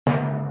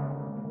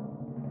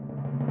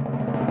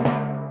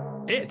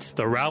It's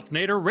the Ralph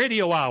Nader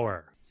Radio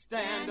Hour.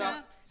 Stand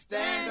up,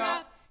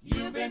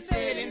 you've been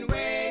sitting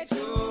way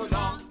too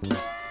long.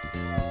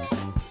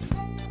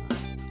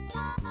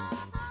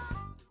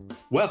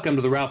 Welcome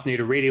to the Ralph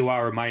Nader Radio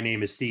Hour. My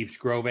name is Steve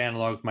Scrovan,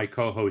 along with my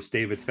co-host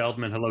David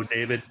Feldman. Hello,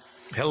 David.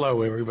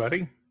 Hello,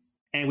 everybody.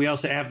 And we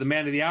also have the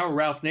man of the hour,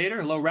 Ralph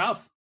Nader. Hello,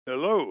 Ralph.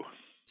 Hello.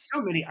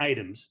 So many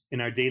items in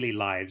our daily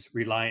lives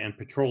rely on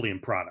petroleum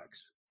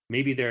products.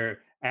 Maybe they're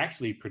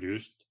actually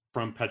produced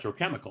from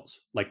petrochemicals,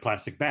 like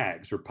plastic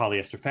bags or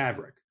polyester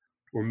fabric.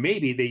 Or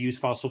maybe they use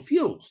fossil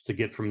fuels to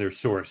get from their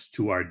source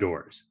to our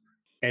doors.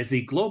 As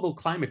the global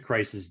climate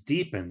crisis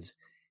deepens,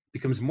 it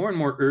becomes more and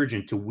more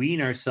urgent to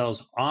wean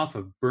ourselves off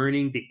of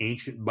burning the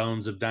ancient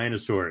bones of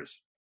dinosaurs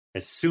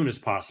as soon as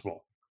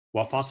possible.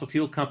 While fossil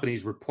fuel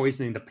companies were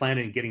poisoning the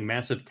planet and getting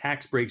massive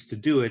tax breaks to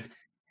do it,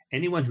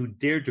 anyone who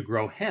dared to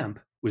grow hemp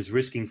was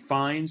risking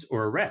fines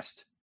or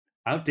arrest.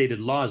 Outdated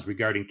laws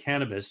regarding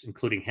cannabis,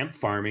 including hemp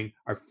farming,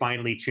 are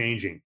finally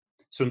changing.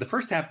 So in the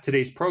first half of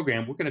today's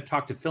program, we're going to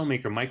talk to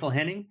filmmaker Michael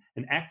Henning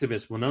and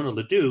activist Winona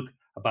LaDuke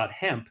about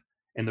hemp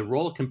and the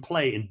role it can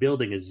play in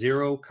building a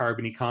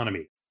zero-carbon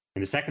economy.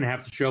 In the second half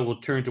of the show,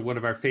 we'll turn to one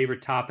of our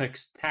favorite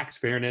topics, tax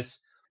fairness.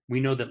 We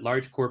know that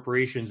large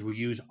corporations will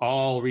use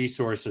all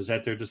resources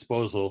at their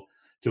disposal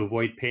to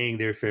avoid paying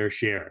their fair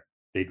share.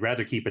 They'd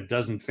rather keep a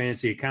dozen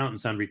fancy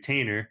accountants on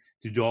retainer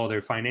to do all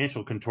their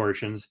financial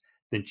contortions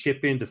than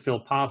chip in to fill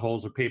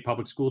potholes or pay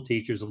public school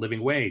teachers a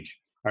living wage.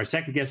 Our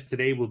second guest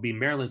today will be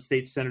Maryland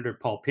State Senator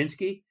Paul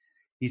Pinsky.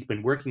 He's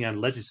been working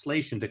on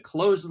legislation to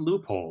close the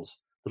loopholes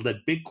that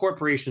let big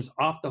corporations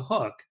off the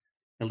hook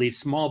and leave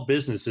small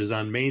businesses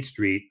on Main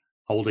Street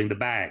holding the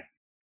bag.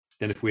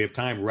 Then if we have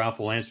time, Ralph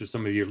will answer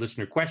some of your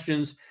listener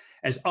questions.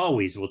 As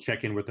always, we'll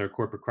check in with our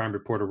corporate crime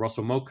reporter,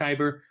 Russell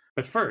Mokhiber.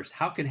 But first,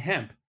 how can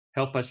hemp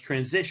help us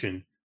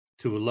transition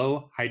to a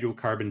low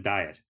hydrocarbon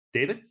diet?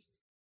 David?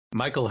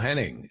 Michael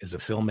Henning is a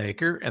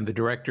filmmaker and the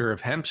director of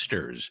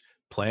Hempsters,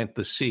 Plant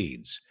the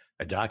Seeds,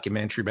 a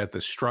documentary about the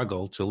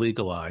struggle to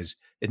legalize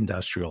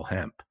industrial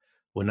hemp.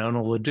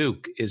 Winona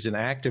LaDuke is an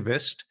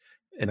activist,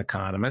 an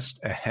economist,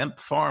 a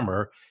hemp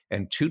farmer,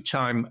 and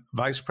two-time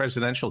vice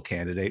presidential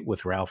candidate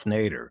with Ralph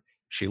Nader.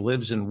 She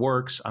lives and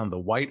works on the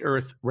White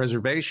Earth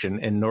Reservation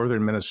in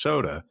northern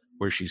Minnesota,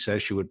 where she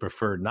says she would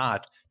prefer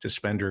not to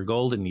spend her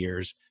golden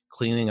years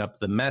cleaning up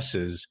the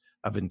messes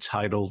of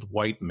entitled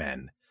white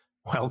men.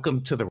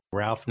 Welcome to the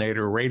Ralph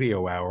Nader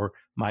Radio Hour,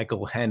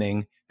 Michael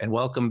Henning, and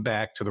welcome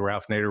back to the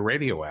Ralph Nader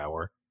Radio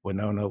Hour,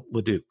 Winona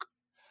LaDuke.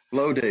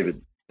 Hello,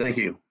 David. Thank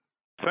you.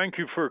 Thank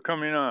you for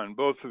coming on,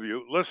 both of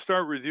you. Let's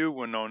start with you,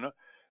 Winona.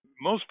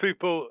 Most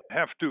people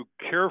have to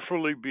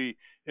carefully be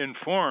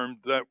informed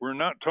that we're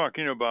not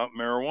talking about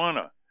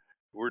marijuana.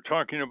 We're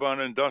talking about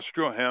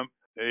industrial hemp,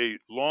 a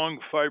long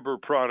fiber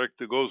product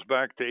that goes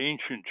back to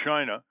ancient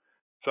China,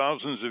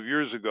 thousands of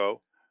years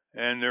ago,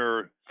 and there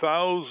are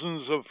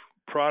thousands of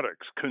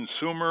products,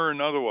 consumer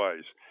and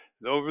otherwise,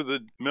 over the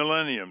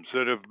millenniums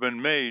that have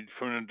been made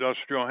from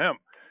industrial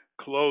hemp,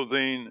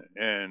 clothing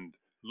and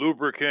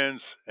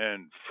lubricants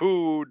and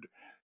food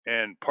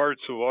and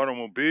parts of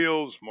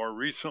automobiles more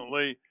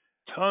recently,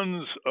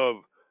 tons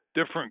of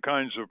different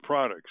kinds of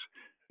products.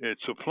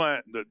 It's a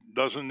plant that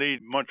doesn't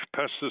need much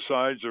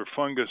pesticides or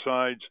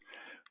fungicides,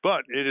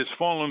 but it has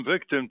fallen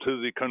victim to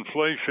the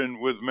conflation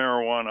with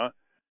marijuana,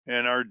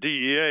 and our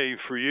DEA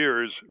for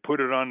years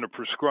put it on the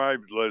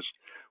prescribed list,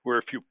 where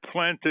if you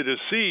planted a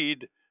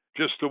seed,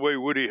 just the way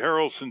Woody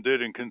Harrelson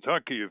did in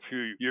Kentucky a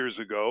few years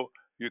ago,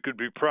 you could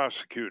be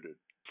prosecuted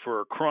for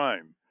a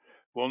crime.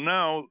 Well,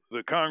 now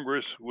the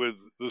Congress, with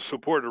the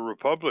support of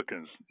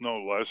Republicans,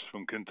 no less,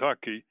 from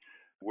Kentucky,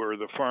 where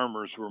the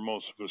farmers were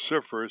most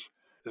vociferous,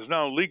 has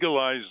now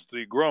legalized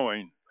the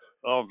growing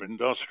of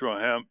industrial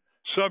hemp,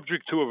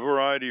 subject to a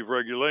variety of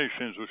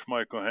regulations, which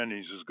Michael Henning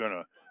is going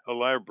to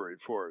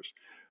elaborate for us.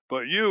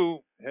 But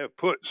you have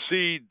put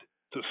seed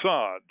to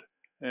sod,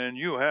 and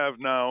you have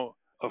now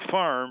a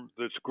farm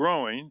that's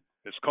growing.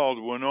 It's called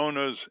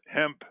Winona's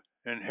Hemp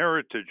and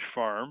Heritage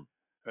Farm.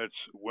 That's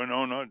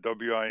Winona,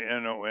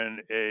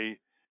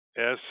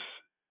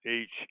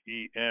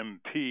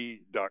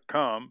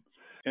 WINONASHEMP.com.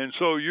 And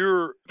so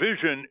your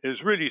vision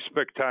is really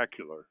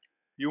spectacular.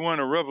 You want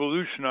to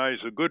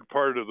revolutionize a good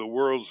part of the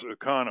world's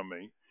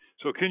economy.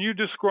 So can you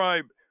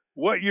describe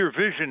what your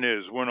vision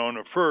is,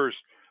 Winona,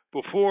 first,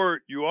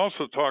 before you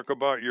also talk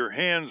about your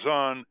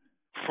hands-on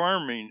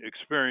farming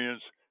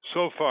experience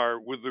so far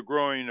with the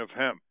growing of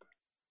hemp?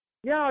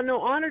 Yeah, no,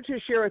 honored to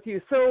share with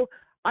you. So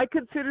I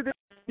consider this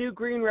a new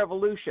green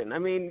revolution. I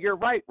mean, you're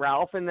right,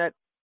 Ralph, in that,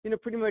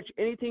 pretty much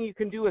anything you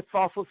can do with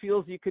fossil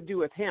fuels, you could do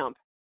with hemp.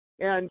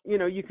 And,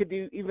 you could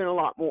do even a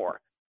lot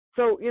more.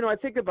 So, I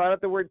think about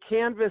it, the word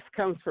canvas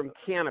comes from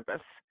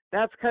cannabis.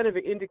 That's kind of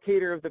an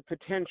indicator of the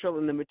potential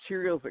in the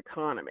materials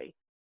economy.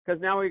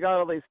 Because now we got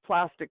all these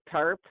plastic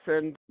tarps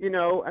and,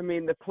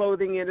 the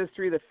clothing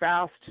industry, the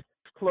fast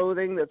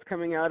clothing that's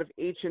coming out of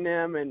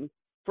H&M and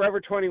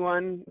Forever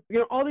 21,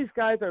 all these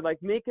guys are like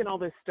making all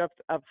this stuff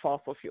of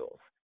fossil fuels.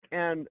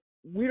 And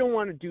we don't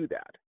want to do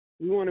that.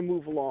 We want to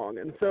move along.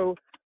 And so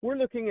we're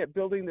looking at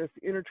building this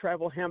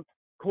intertribal hemp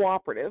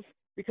cooperative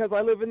because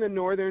I live in the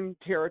Northern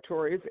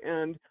Territories,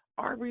 and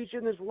our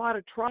region, there's a lot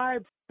of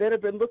tribes that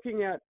have been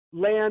looking at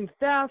land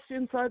theft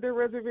inside their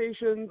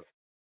reservations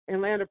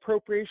and land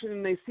appropriation,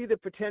 and they see the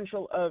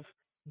potential of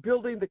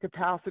building the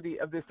capacity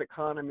of this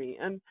economy.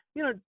 And,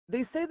 you know,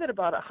 they say that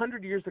about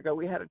 100 years ago,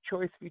 we had a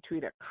choice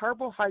between a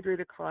carbohydrate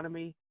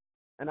economy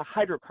and a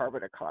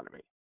hydrocarbon economy.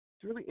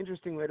 It's a really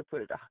interesting way to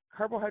put it, a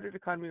carbohydrate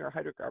economy or a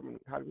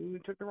hydrocarbon economy. We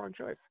took the wrong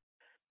choice.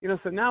 You know,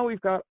 so now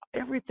we've got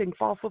everything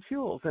fossil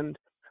fuels, and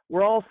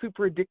we're all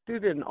super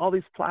addicted, and all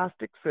these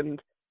plastics,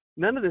 and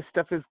none of this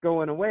stuff is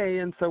going away.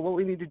 And so what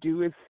we need to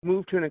do is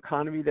move to an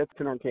economy that's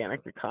an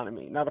organic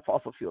economy, not a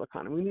fossil fuel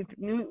economy. We need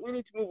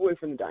to move away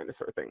from the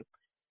dinosaur thing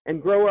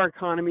and grow our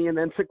economy and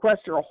then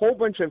sequester a whole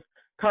bunch of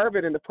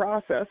carbon in the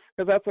process,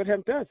 because that's what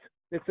hemp does.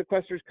 It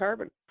sequesters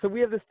carbon. So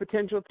we have this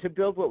potential to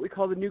build what we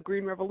call the new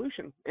green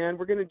revolution. And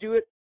we're going to do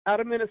it out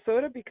of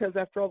Minnesota because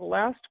after all, the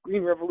last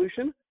green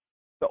revolution,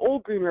 the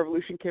old green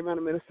revolution came out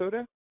of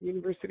Minnesota,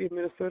 University of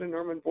Minnesota,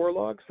 Norman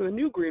Borlaug. So the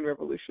new green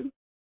revolution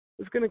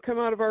is going to come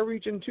out of our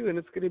region too, and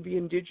it's going to be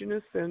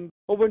indigenous, and a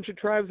whole bunch of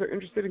tribes are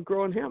interested in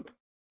growing hemp.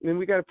 And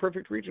we got a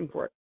perfect region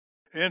for it.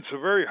 And it's a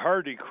very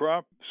hardy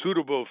crop,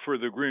 suitable for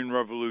the Green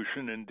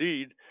Revolution.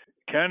 Indeed,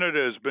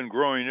 Canada has been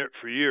growing it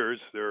for years.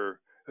 There are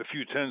a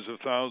few tens of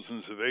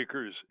thousands of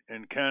acres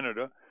in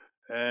Canada,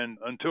 and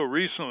until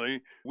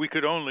recently, we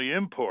could only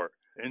import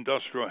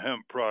industrial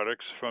hemp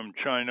products from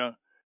China,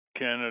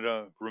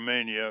 Canada,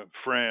 Romania,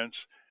 France,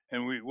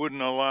 and we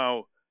wouldn't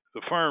allow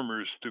the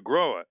farmers to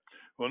grow it.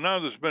 Well, now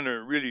there's been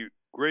a really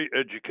great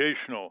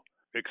educational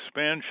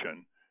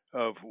expansion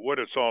of what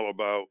it's all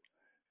about,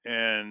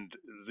 and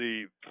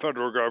the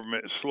federal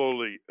government is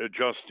slowly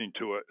adjusting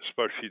to it,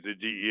 especially the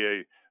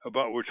DEA,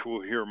 about which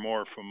we'll hear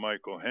more from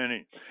Michael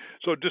Henning.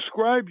 So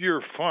describe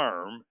your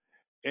farm,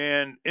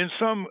 and in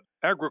some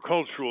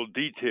agricultural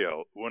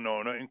detail,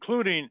 Winona,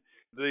 including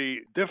the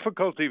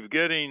difficulty of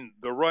getting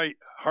the right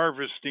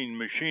harvesting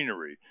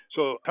machinery.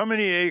 So how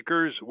many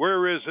acres,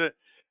 where is it,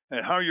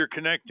 and how you're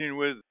connecting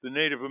with the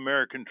Native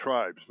American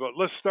tribes. But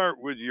let's start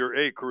with your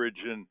acreage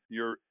and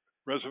your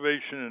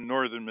reservation in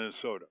northern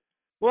Minnesota.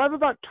 Well, I have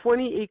about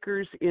 20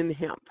 acres in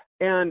hemp,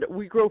 and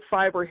we grow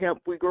fiber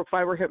hemp. We grow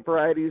fiber hemp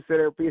varieties that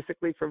are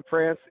basically from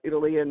France,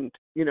 Italy, and,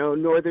 you know,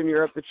 Northern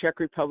Europe, the Czech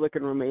Republic,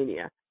 and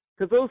Romania.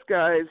 Because those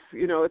guys,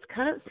 you know, it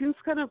seems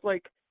kind of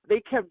like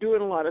they kept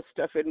doing a lot of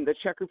stuff in the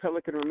Czech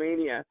Republic and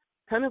Romania,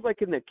 kind of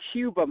like in the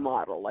Cuba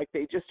model. Like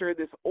they just are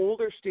this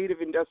older state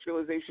of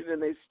industrialization,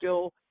 and they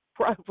still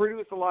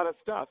produce a lot of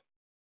stuff.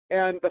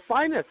 And the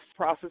finest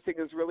processing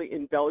is really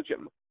in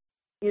Belgium.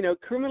 You know,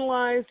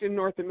 criminalized in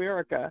North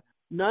America,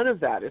 none of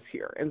that is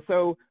here. And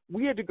so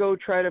we had to go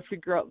try to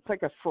figure out, it's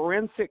like a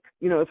forensic,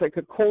 you know, it's like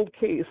a cold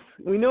case.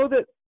 We know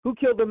that who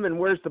killed them and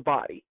where's the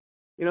body.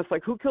 You know, it's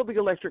like who killed the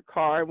electric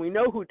car, and we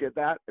know who did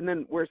that, and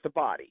then where's the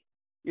body.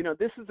 You know,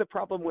 this is the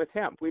problem with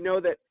hemp. We know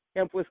that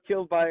hemp was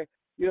killed by,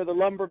 you know, the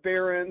lumber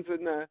barons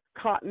and the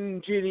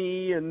cotton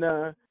ginny and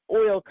the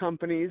oil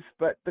companies,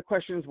 but the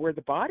question is where'd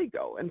the body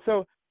go? And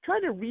so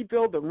trying to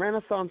rebuild the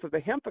renaissance of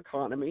the hemp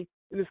economy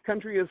in this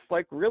country is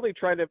like really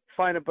trying to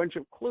find a bunch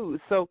of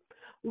clues. So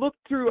look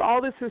through all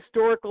this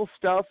historical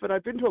stuff, and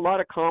I've been to a lot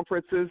of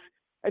conferences,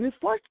 and it's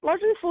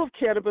largely full of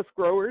cannabis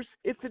growers.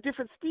 It's a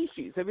different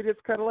species. I mean,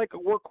 it's kind of like a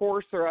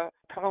workhorse or a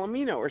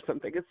palomino or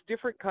something. It's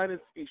different kind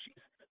of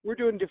species. We're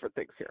doing different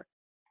things here.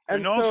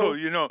 And also,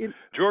 you know,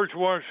 George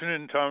Washington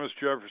and Thomas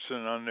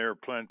Jefferson, on their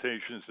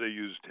plantations, they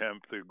used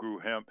hemp. They grew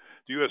hemp.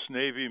 The U.S.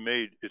 Navy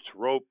made its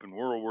rope in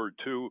World War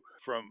II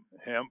from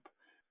hemp.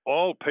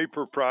 All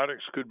paper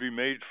products could be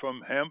made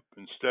from hemp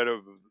instead of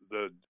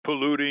the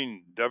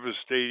polluting,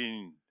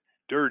 devastating,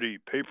 dirty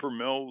paper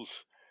mills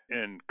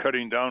and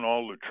cutting down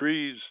all the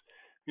trees.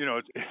 You know,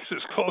 it's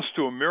as close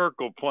to a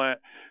miracle plant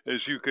as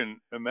you can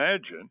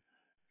imagine.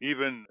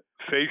 Even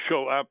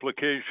facial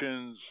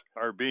applications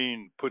are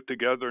being put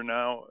together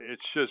now.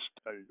 It's just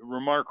a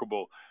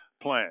remarkable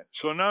plant.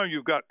 So now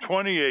you've got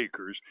 20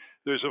 acres.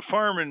 There's a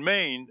farm in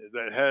Maine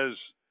that has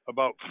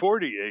about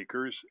 40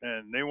 acres,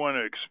 and they want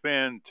to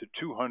expand to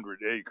 200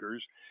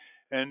 acres.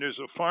 And there's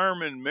a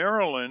farm in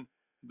Maryland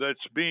that's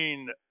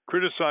being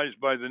criticized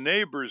by the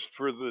neighbors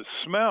for the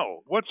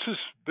smell. What's this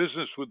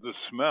business with the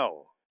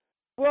smell?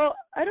 Well,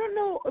 I don't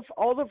know if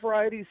all the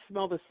varieties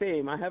smell the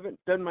same. I haven't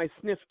done my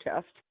sniff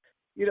test.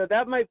 You know,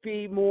 that might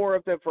be more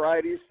of the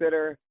varieties that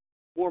are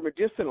more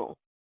medicinal.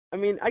 I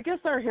mean, I guess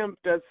our hemp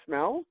does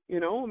smell, you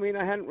know. I mean,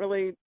 I hadn't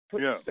really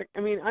put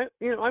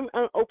I'm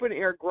an open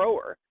air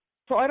grower.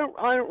 So I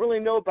don't really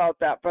know about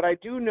that, but I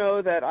do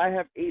know that I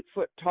have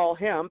 8-foot tall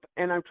hemp,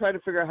 and I'm trying to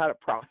figure out how to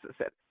process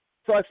it.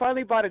 So I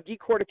finally bought a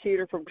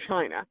decorticator from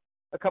China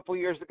a couple of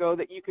years ago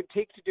that you could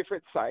take to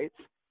different sites.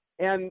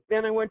 And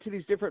then I went to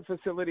these different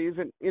facilities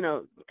and, you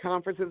know,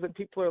 conferences, and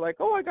people are like,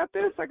 oh, I got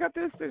this,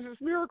 there's this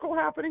miracle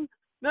happening.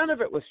 None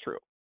of it was true.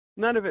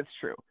 None of it's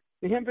true.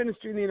 The hemp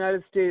industry in the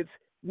United States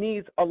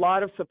needs a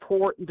lot of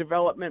support and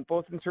development,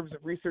 both in terms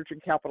of research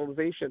and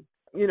capitalization.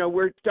 You know,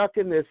 we're stuck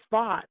in this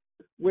spot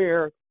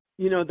where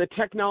the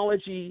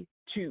technology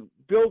to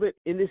build it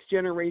in this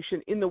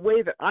generation in the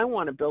way that I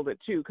want to build it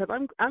too. Because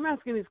I'm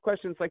asking these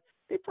questions like,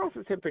 they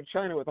process hemp in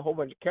China with a whole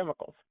bunch of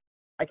chemicals.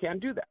 I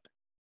can't do that.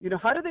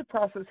 How do they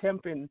process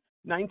hemp in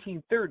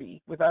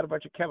 1930 without a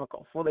bunch of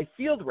chemicals? Well, they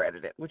field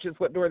retted it, which is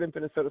what northern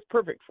Minnesota is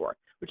perfect for,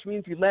 which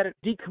means you let it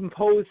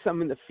decompose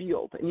some in the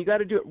field. And you got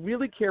to do it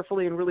really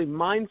carefully and really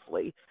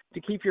mindfully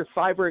to keep your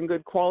fiber in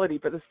good quality.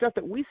 But the stuff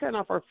that we send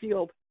off our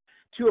field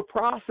to a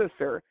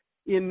processor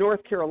in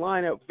North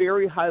Carolina,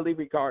 very highly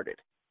regarded.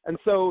 And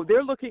so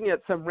they're looking at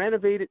some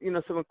renovated,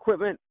 some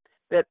equipment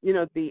that,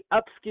 the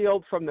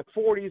upscaled from the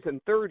 40s and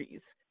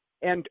 30s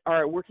and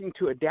are working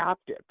to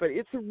adapt it. But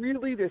it's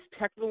really this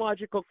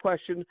technological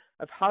question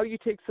of how you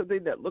take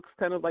something that looks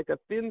kind of like a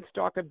thin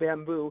stalk of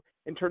bamboo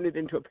and turn it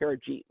into a pair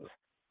of jeans.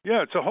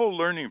 Yeah, it's a whole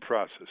learning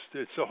process.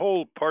 It's a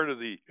whole part of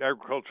the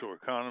agricultural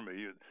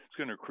economy. It's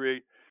going to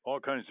create all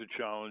kinds of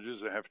challenges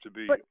that have to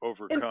be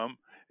overcome.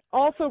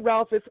 Also,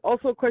 Ralph, it's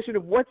also a question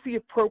of what's the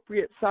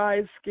appropriate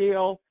size,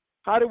 scale.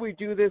 How do we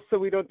do this so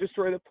we don't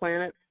destroy the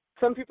planet?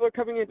 Some people are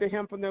coming into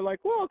hemp and they're like,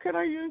 well, can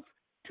I use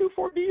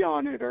 2,4-D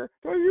on it, or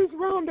do I use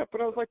Roundup?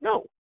 And I was like,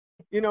 no,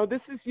 you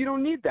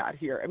don't need that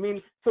here. I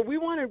mean, so we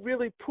want to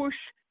really push,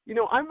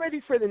 I'm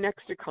ready for the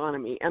next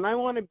economy, and I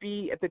want to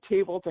be at the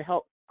table to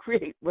help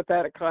create what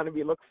that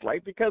economy looks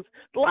like, because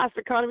the last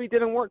economy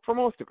didn't work for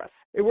most of us.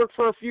 It worked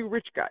for a few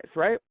rich guys,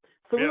 right?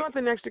 So we want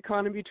the next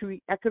economy to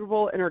be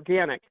equitable and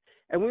organic,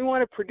 and we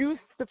want to produce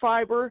the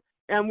fiber,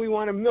 and we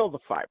want to mill the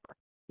fiber.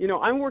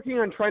 I'm working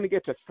on trying to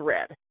get to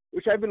thread,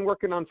 which I've been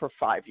working on for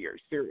 5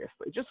 years,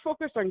 seriously, just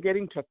focused on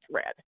getting to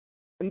thread.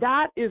 And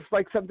that is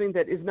like something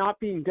that is not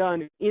being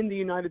done in the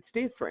United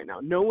States right now.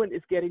 No one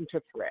is getting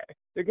to thread.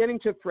 They're getting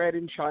to thread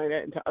in China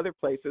and to other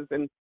places.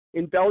 And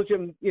in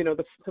Belgium,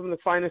 some of the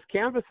finest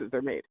canvases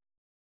are made.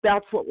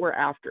 That's what we're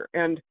after.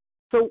 And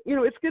so,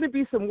 it's going to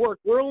be some work.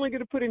 We're only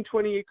going to put in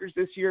 20 acres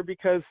this year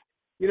because,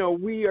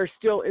 we are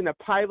still in a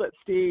pilot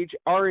stage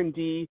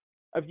R&D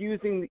of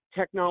using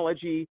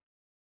technology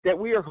that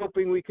we are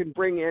hoping we can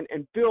bring in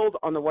and build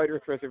on the White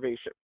Earth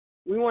Reservation.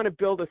 We want to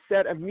build a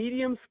set of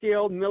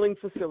medium-scale milling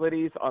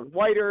facilities on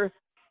White Earth,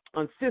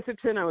 on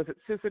Sisseton. I was at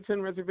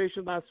Sisseton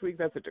Reservation last week.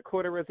 That's a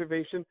Dakota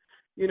reservation.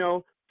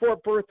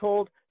 Fort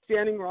Berthold,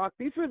 Standing Rock.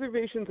 These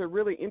reservations are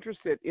really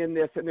interested in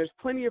this, and there's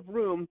plenty of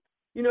room.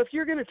 If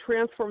you're going to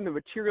transform the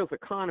materials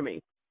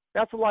economy,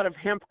 that's a lot of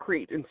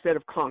hempcrete instead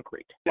of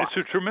concrete. It's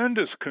a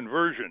tremendous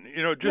conversion.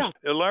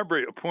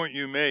 Elaborate a point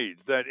you made,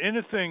 that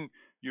anything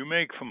you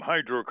make from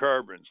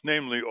hydrocarbons,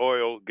 namely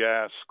oil,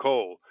 gas,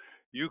 coal,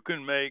 you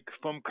can make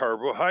from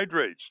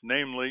carbohydrates,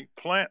 namely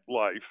plant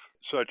life,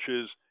 such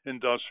as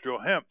industrial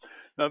hemp.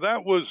 Now,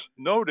 that was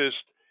noticed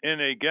in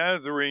a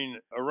gathering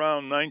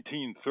around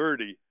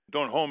 1930,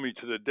 don't hold me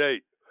to the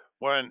date,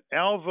 when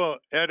Alva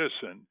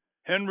Edison,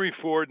 Henry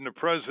Ford, and the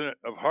president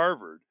of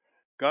Harvard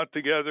got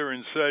together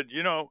and said,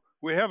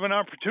 we have an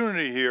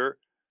opportunity here.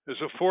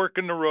 There's a fork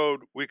in the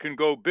road. We can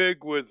go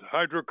big with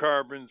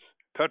hydrocarbons,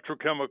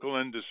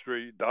 petrochemical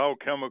industry, Dow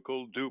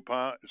Chemical,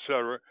 DuPont,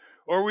 etc.,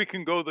 or we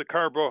can go the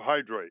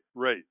carbohydrate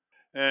rate.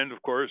 And,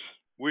 of course,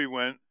 we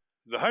went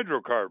the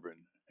hydrocarbon.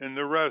 And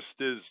the rest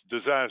is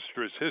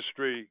disastrous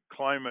history,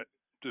 climate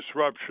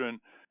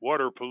disruption,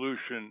 water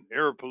pollution,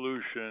 air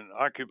pollution,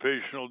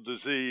 occupational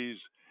disease,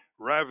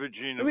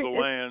 ravaging of the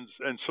lands,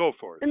 and so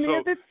forth. And the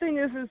other thing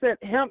is that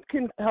hemp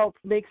can help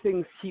make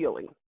things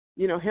healing.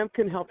 Hemp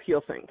can help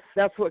heal things.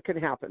 That's what can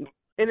happen.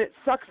 And it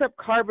sucks up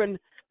carbon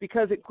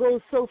because it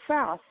grows so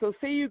fast. So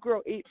say you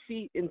grow 8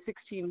 feet in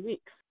 16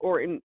 weeks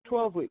or in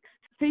 12 weeks.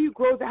 Say you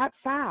grow that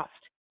fast.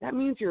 That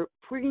means you're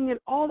bringing in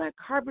all that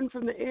carbon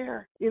from the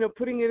air,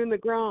 putting it in the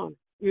ground,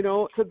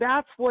 So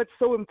that's what's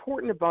so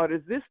important about it,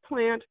 is this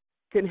plant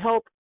can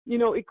help,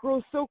 it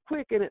grows so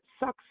quick and it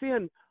sucks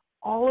in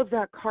all of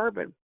that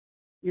carbon,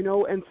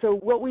 And so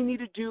what we need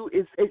to do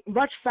is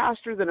much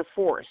faster than a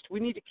forest. We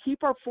need to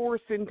keep our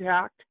forests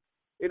intact.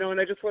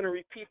 And I just want to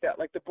repeat that,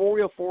 like the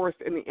boreal forest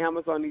and the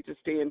Amazon need to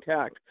stay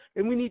intact.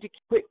 And we need to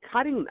quit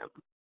cutting them,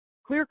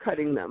 clear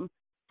cutting them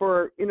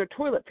for,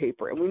 toilet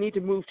paper. And we need to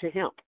move to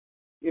hemp,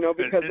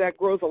 because that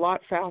grows a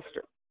lot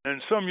faster.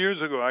 And some years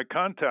ago, I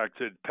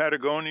contacted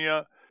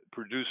Patagonia,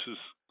 produces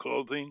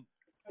clothing,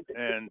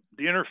 and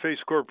the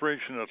Interface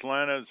Corporation of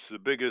Atlanta is the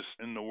biggest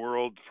in the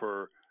world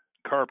for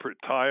carpet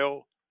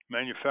tile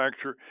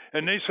manufacture.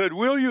 And they said,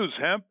 we'll use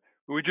hemp.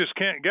 We just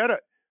can't get it.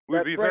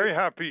 We'd be very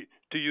happy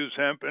to use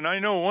hemp. And I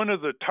know one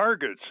of the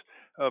targets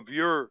of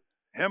your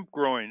hemp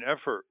growing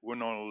effort,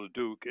 Winona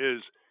LaDuke,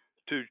 is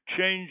to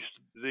change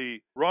the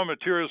raw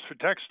materials for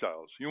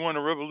textiles. You want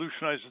to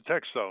revolutionize the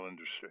textile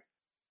industry.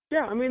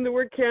 Yeah, the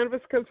word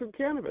canvas comes from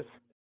cannabis.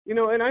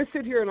 And I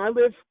sit here and I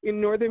live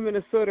in northern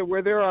Minnesota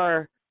where there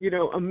are,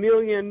 1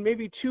 million,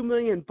 maybe 2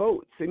 million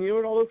boats. And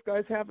what all those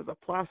guys have is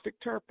a plastic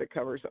tarp that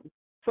covers them.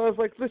 So I was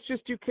like, let's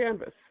just do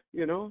canvas,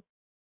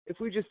 If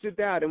we just did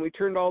that and we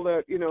turned all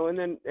the,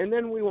 and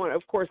then we want,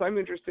 of course, I'm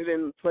interested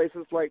in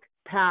places like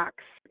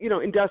packs,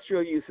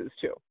 industrial uses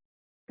too,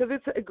 because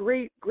it's a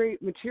great,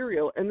 great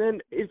material. And then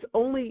it's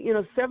only,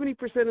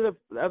 70%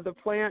 of the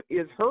plant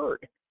is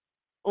hurd.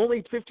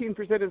 only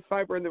 15% is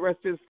fiber and the rest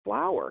is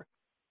flour.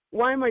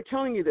 Why am I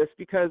telling you this?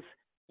 Because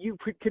you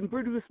can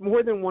produce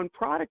more than one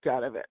product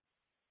out of it.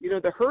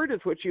 The hurd is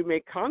what you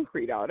make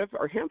concrete out of,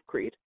 or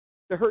hempcrete.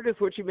 The hurd is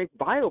what you make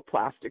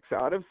bioplastics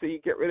out of, so you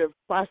get rid of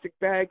plastic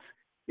bags,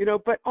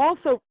 but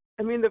also,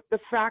 the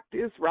fact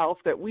is, Ralph,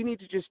 that we need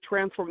to just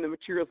transform the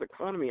materials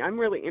economy. I'm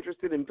really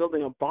interested in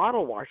building a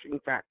bottle washing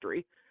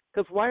factory,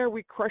 because why are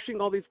we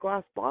crushing all these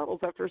glass bottles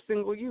after a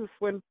single use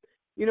when,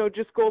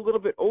 just go a little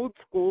bit old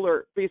school,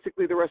 or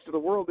basically the rest of the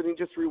world, and you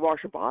just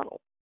rewash a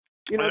bottle.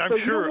 So sure.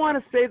 You don't want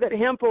to say that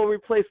hemp will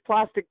replace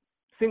plastic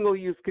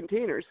single-use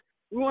containers.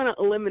 We want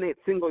to eliminate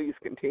single-use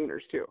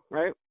containers too,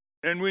 right?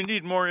 And we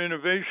need more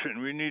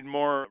innovation. We need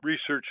more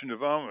research and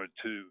development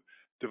to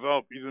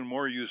develop even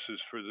more uses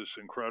for this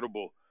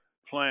incredible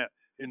plant.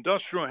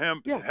 Industrial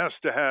hemp has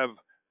to have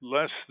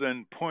less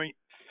than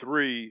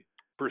 0.3%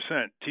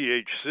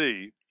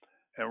 THC,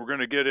 and we're going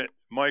to get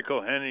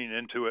Michael Henning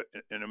into it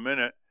in a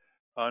minute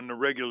on the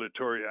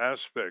regulatory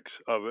aspects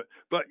of it.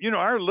 But,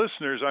 our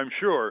listeners, I'm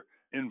sure,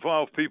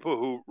 involve people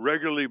who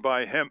regularly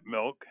buy hemp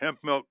milk. Hemp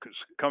milk is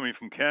coming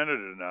from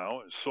Canada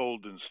now. It's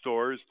sold in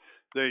stores.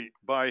 They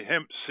buy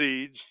hemp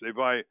seeds. They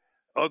buy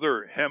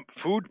other hemp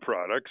food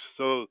products.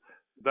 So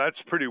that's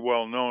pretty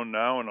well known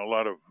now in a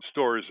lot of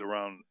stores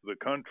around the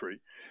country.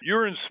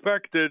 You're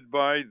inspected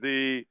by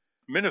the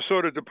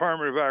Minnesota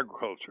Department of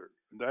Agriculture.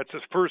 That's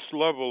the first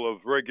level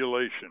of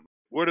regulation.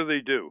 What do they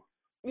do?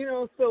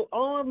 So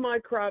all of my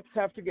crops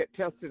have to get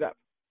tested up.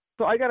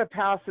 So I got to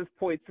pass this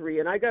 0.3,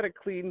 and I got a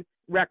clean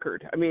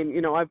record. I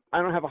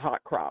don't have a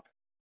hot crop.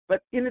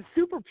 But it's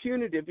super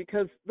punitive,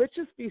 because let's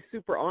just be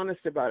super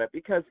honest about it.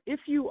 Because if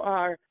you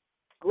are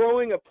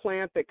growing a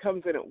plant that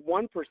comes in at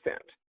 1%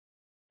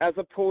 as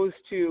opposed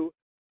to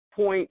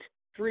 0.3%,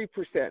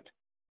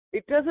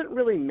 it doesn't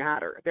really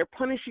matter. They're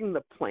punishing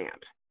the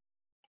plant.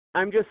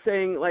 I'm just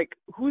saying,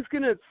 who's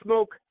going to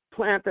smoke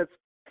plant that's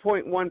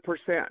 0.1%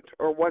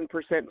 or 1%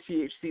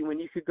 THC when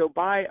you could go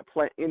buy a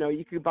plant,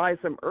 you could buy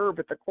some herb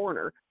at the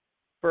corner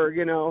for,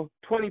 20%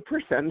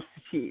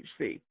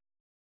 THC.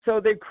 So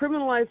they've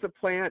criminalized the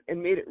plant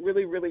and made it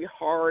really, really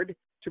hard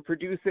to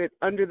produce it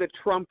under the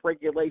Trump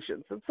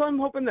regulations. And so I'm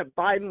hoping that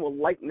Biden will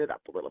lighten it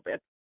up a little bit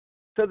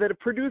so that a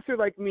producer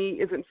like me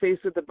isn't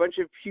faced with a bunch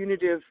of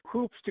punitive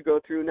hoops to go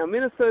through. Now,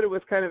 Minnesota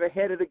was kind of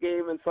ahead of the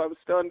game, and so I'm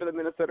still under the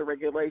Minnesota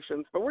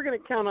regulations, but we're going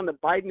to count on the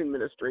Biden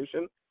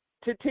administration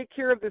to take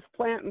care of this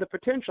plant and the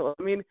potential.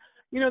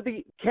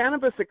 The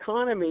cannabis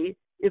economy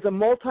is a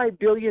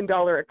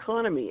multi-billion-dollar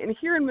economy. And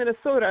here in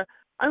Minnesota,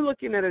 I'm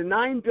looking at a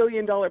 $9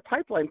 billion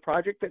pipeline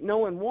project that no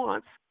one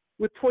wants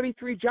with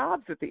 23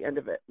 jobs at the end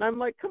of it. And I'm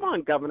like, come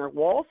on, Governor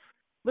Walz,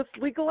 let's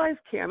legalize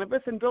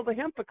cannabis and build a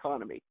hemp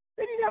economy.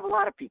 Then you'd have a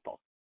lot of people,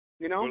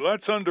 Well,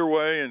 that's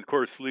underway. And, of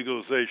course,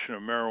 legalization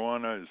of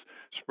marijuana is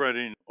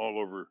spreading all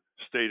over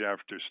state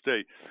after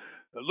state.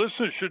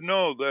 Listeners should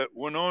know that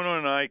Winona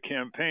and I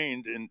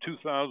campaigned in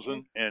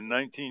 2000 and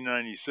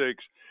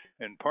 1996,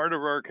 and part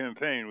of our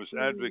campaign was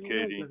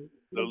advocating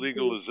the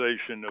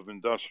legalization of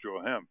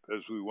industrial hemp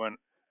as we went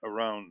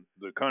around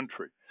the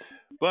country.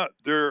 But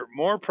there are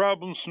more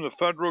problems from the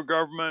federal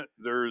government.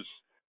 There's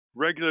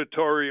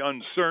regulatory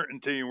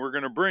uncertainty, and we're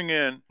going to bring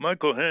in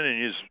Michael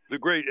Henning. He's the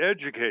great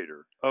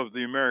educator of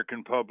the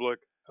American public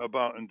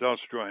about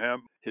industrial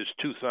hemp. His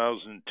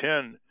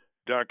 2010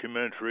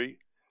 documentary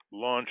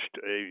launched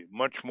a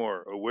much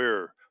more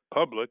aware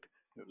public.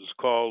 It was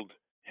called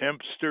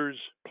Hempsters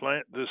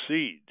Plant the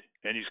Seed.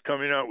 And he's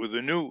coming out with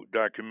a new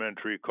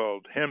documentary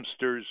called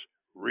Hempsters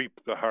Reap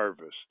the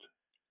Harvest.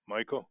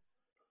 Michael?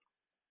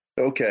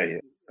 Okay.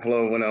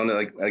 Hello,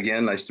 Winona.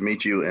 Again, nice to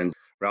meet you. And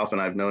Ralph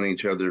and I have known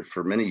each other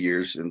for many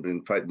years and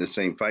been fighting the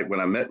same fight. When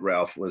I met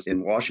Ralph was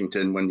in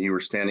Washington when you were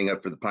standing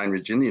up for the Pine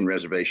Ridge Indian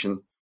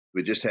Reservation.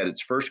 We just had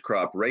its first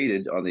crop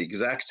raided on the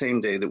exact same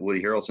day that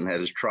Woody Harrelson had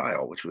his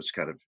trial, which was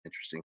kind of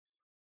interesting.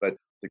 But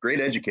the great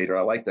educator,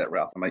 I like that,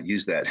 Ralph. I might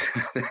use that,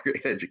 the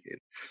great educator.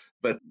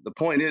 But the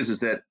point is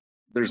that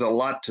there's a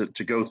lot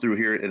to go through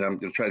here, and I'm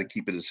going to try to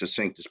keep it as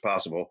succinct as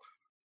possible.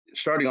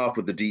 Starting off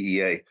with the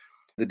DEA.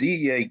 The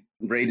DEA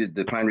raided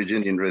the Pine Ridge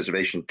Indian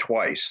Reservation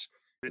twice.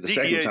 The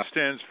DEA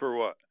stands for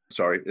what?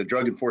 Sorry, the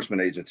Drug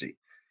Enforcement Agency.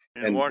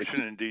 In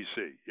Washington,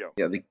 D.C., yeah.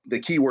 Yeah, the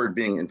key word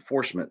being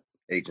enforcement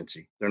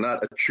agency. They're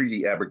not a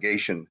treaty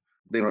abrogation.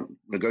 They don't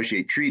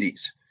negotiate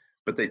treaties,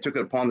 but they took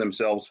it upon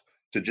themselves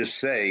to just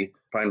say,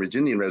 Pine Ridge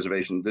Indian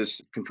Reservation,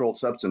 this Controlled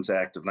Substance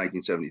Act of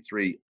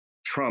 1973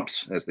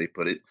 trumps, as they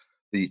put it,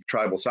 the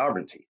tribal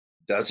sovereignty.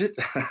 Does it?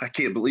 I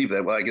can't believe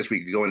that. Well, I guess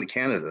we could go into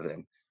Canada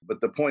then. But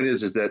the point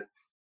is that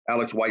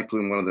Alex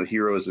Whiteplume, one of the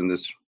heroes in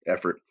this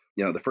effort,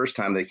 the first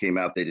time they came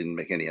out, they didn't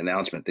make any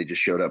announcement. They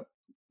just showed up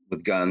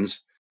with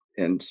guns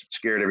and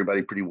scared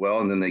everybody pretty well.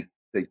 And then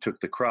they took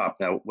the crop.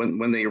 Now,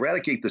 when they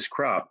eradicate this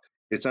crop,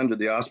 it's under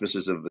the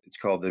auspices of, it's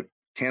called the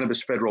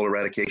Cannabis Federal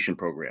Eradication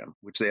Program,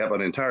 which they have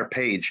an entire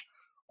page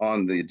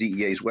on the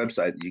DEA's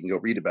website that you can go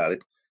read about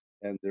it.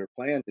 And their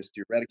plan is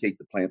to eradicate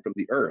the plant from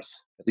the earth,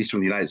 at least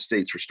from the United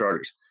States for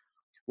starters.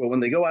 Well, when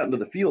they go out into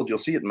the field, you'll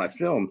see it in my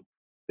film,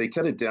 they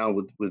cut it down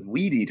with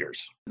weed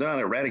eaters. They're not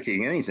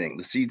eradicating anything.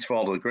 The seeds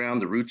fall to the ground,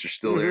 the roots are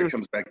still there, it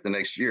comes back the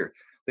next year.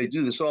 They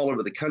do this all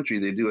over the country.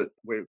 They do it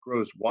where it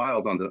grows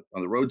wild on the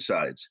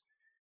roadsides.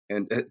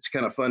 And it's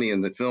kind of funny in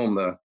the film,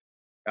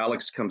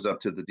 Alex comes up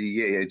to the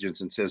DEA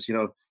agents and says,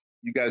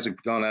 you guys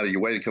have gone out of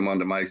your way to come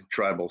onto my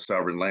tribal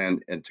sovereign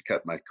land and to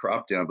cut my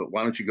crop down, but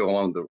why don't you go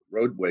along the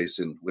roadways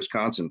in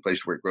Wisconsin, a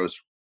place where it grows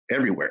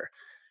everywhere?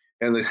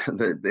 And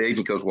the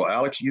agent goes, well,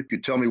 Alex, you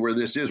could tell me where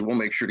this is. We'll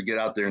make sure to get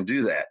out there and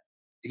do that.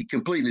 He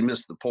completely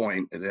missed the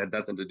point. It had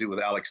nothing to do with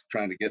Alex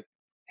trying to get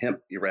hemp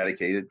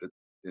eradicated, but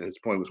his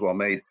point was well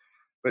made.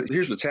 But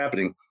here's what's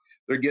happening.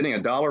 They're getting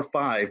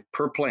 $1.05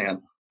 per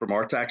plant from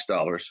our tax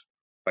dollars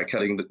by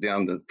cutting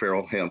down the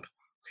feral hemp.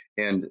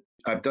 And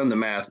I've done the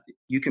math.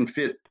 You can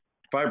fit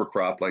fiber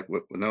crop like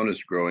what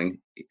Winona's growing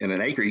in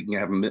an acre. You can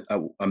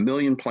have a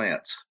million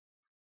plants.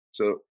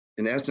 So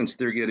in essence,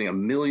 they're getting $1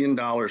 million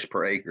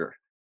per acre,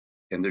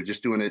 and they're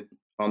just doing it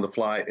on the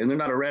fly. And they're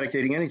not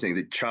eradicating anything.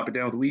 They chop it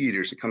down with weed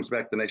eaters. It comes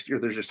back the next year.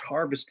 They're just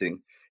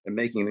harvesting and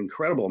making an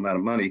incredible amount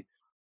of money.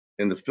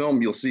 In the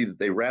film, you'll see that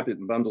they wrap it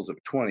in bundles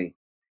of 20,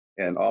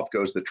 and off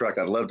goes the truck.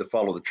 I'd love to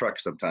follow the truck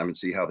sometime and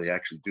see how they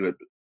actually do it.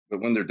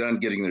 But when they're done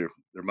getting their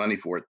money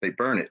for it, they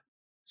burn it.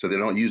 So they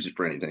don't use it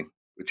for anything,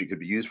 which it could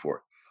be used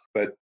for.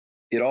 But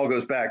it all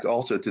goes back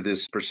also to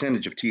this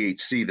percentage of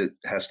THC that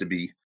has to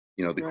be,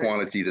 the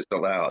quantity that's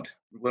allowed.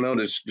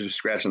 Winona's just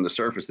scratching the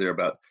surface there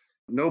about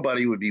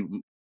nobody would be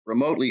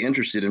remotely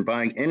interested in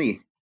buying any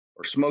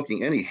or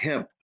smoking any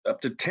hemp up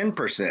to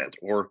 10%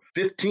 or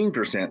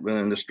 15%, when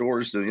in the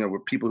stores, where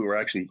people who are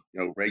actually,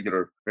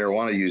 regular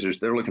marijuana users,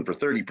 they're looking for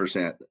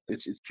 30%.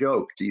 It's a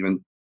joke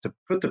to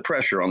put the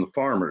pressure on the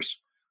farmers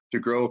to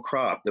grow a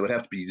crop that would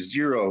have to be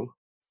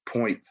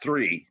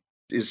 0.3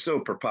 is so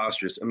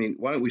preposterous. I mean,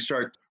 why don't we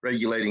start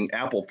regulating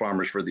apple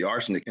farmers for the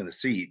arsenic in the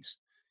seeds?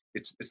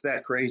 It's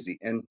that crazy.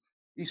 And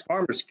these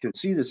farmers can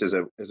see this as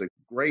a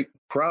great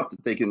crop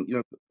that they can,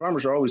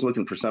 farmers are always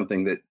looking for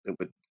something that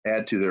would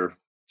add to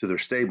their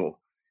stable.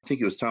 I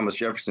think it was Thomas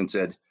Jefferson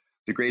said,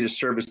 the greatest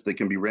service that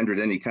can be rendered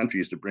any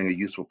country is to bring a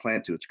useful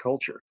plant to its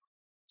culture.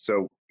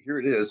 So here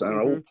it is on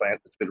an old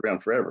plant that's been around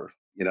forever,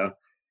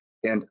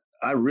 and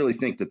I really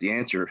think that the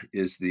answer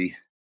is the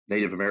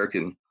Native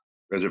American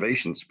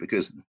reservations,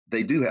 because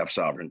they do have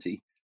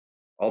sovereignty.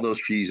 All those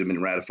treaties have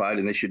been ratified,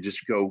 and they should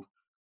just go.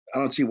 I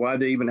don't see why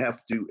they even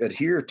have to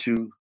adhere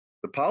to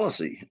the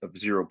policy of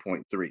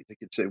 0.3. They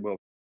could say, well,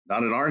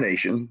 not in our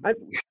nation. I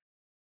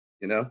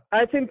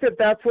think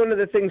that's one of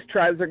the things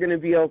tribes are going to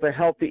be able to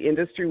help the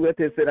industry with,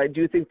 is that I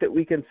do think that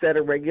we can set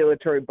a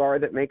regulatory bar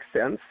that makes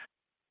sense,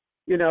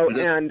 and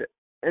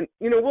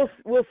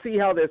we'll see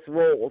how this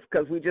rolls,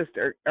 because we just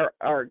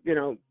are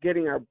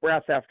getting our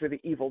breath after the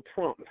evil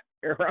Trump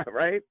era,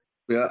 right?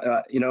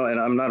 Yeah, and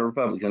I'm not a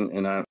Republican,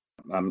 and I'm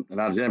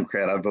not a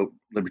Democrat. I vote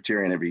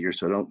Libertarian every year,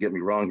 so don't get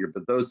me wrong here.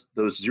 But those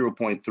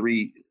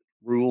 0.3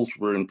 rules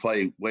were in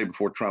play way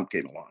before Trump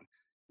came along.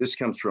 This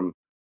comes from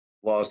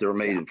laws that were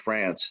made in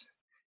France,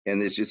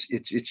 and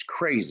it's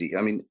crazy.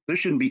 I mean, there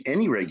shouldn't be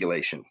any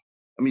regulation.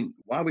 I mean,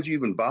 why would you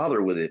even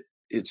bother with it?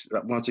 It's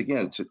once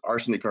again, it's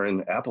arsenic or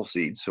in apple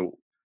seeds. So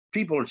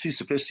people are too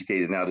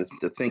sophisticated now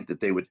to think that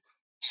they would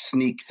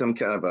sneak some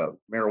kind of a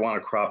marijuana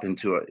crop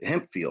into a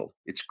hemp field.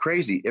 It's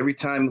crazy. Every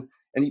time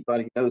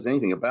anybody knows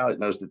anything about it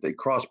knows that they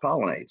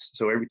cross-pollinates.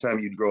 So every time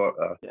you grow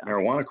a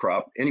marijuana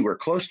crop anywhere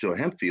close to a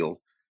hemp field,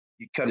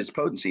 you cut its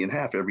potency in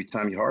half every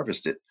time you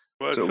harvest it.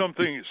 Well, so,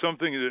 something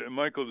that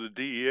Michael, the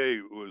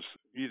DEA, was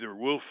either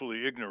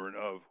willfully ignorant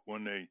of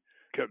when they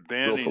kept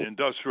banning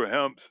industrial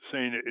hemp,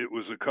 saying it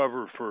was a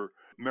cover for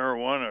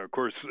marijuana. Of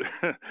course,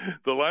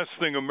 the last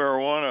thing a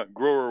marijuana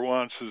grower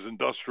wants is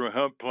industrial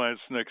hemp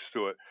plants next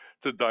to it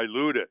to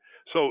dilute it.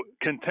 So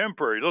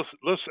contemporary,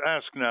 let's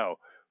ask now,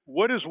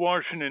 what is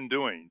Washington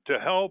doing to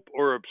help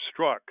or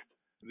obstruct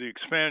the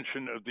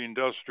expansion of the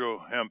industrial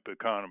hemp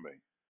economy?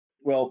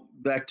 Well,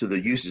 back to the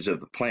uses of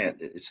the plant.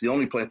 It's the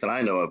only plant that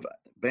I know of.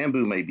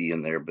 Bamboo may be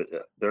in there, but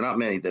there are not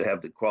many that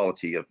have the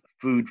quality of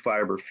food,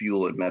 fiber,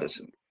 fuel, and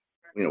medicine.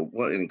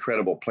 What an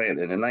incredible plant.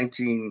 And in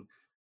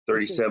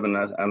 1937,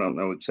 I don't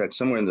know exactly,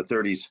 somewhere in the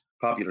 30s,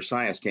 Popular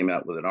Science came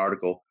out with an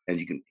article, and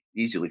you can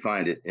easily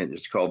find it, and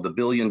it's called the $1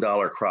 billion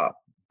crop.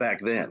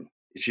 Back then,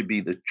 it should be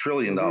the $1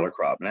 trillion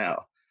crop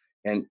now.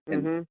 And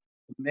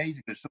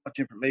amazing. There's so much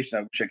information.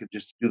 I wish I could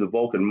just do the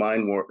Vulcan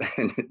mind warp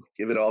and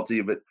give it all to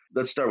you. But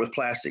let's start with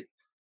plastic.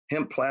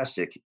 Hemp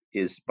plastic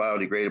is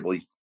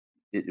biodegradable.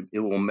 It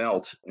will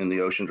melt in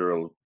the oceans,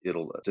 or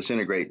it'll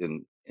disintegrate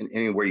in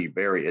anywhere you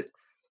bury it.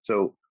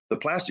 So the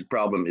plastic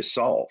problem is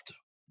solved.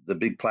 The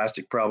big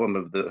plastic problem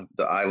of the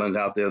island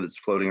out there that's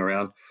floating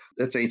around,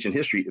 that's ancient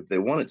history if they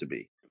want it to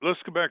be. Let's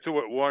go back to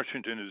what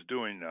Washington is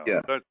doing now.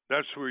 Yeah.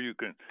 That's where you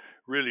can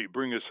really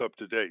bring us up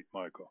to date,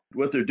 Michael.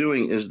 What they're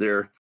doing is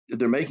they're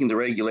making the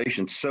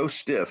regulations so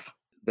stiff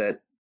that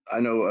I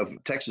know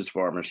of Texas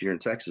farmers here in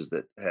Texas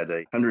that had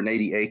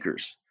 180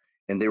 acres,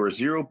 and they were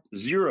zero.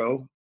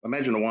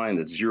 Imagine a wine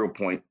that's 0.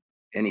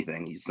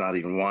 anything. It's not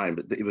even wine,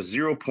 but it was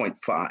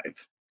 0.5.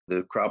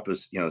 The crop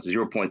was,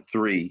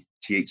 0.3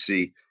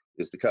 THC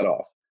is the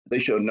cutoff. They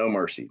showed no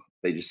mercy.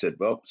 They just said,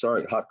 well,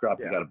 sorry, hot crop,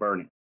 you Yeah. got to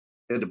burn it.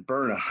 They had to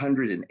burn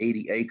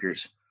 180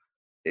 acres.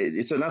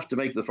 It's enough to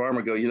make the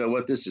farmer go, you know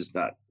what, this is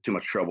not too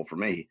much trouble for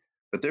me.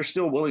 But they're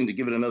still willing to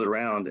give it another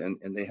round.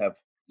 And they have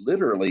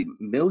literally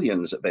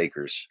millions of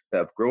acres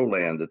of grow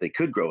land that they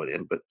could grow it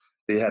in, but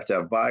they have to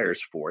have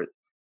buyers for it.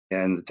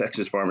 And the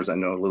Texas farmers I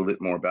know a little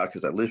bit more about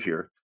because I live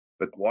here.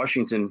 But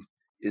Washington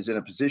is in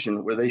a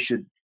position where they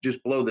should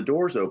just blow the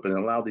doors open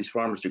and allow these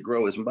farmers to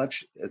grow as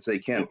much as they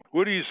can.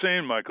 What are you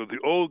saying, Michael? The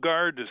old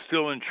guard is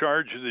still in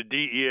charge of the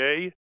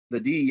DEA? The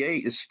DEA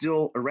is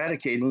still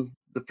eradicating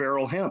the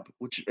feral hemp,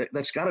 which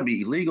that's got to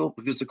be illegal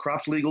because the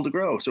crop's legal to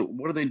grow. So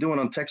what are they doing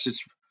on Texas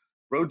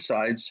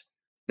roadsides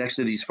next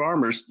to these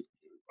farmers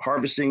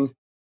harvesting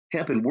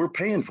hemp, and we're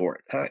paying for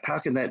it? How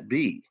can that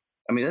be?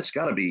 I mean, that's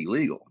got to be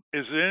illegal.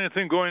 Is there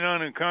anything going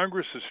on in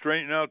Congress to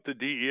straighten out the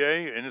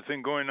DEA?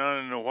 Anything going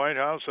on in the White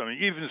House? I mean,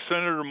 even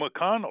Senator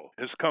McConnell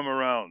has come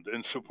around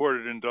and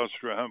supported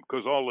industrial hemp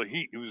because all the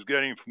heat he was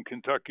getting from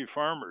Kentucky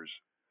farmers.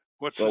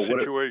 What's the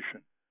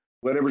situation?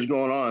 Whatever's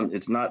going on,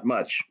 it's not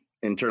much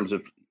in terms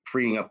of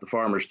freeing up the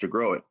farmers to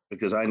grow it,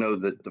 because I know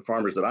that the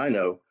farmers that I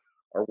know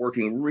are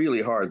working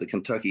really hard. The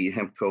Kentucky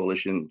Hemp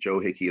Coalition,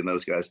 Joe Hickey and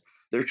those guys,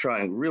 they're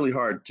trying really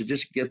hard to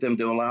just get them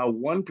to allow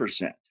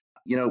 1%.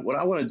 You know, what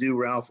I want to do,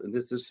 Ralph, and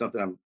this is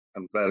something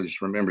I'm glad I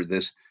just remembered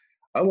this.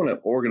 I want to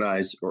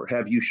organize or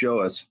have you show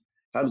us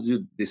how to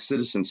do the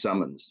citizen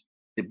summons.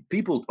 If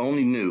people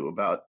only knew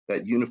about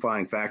that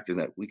unifying factor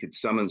that we could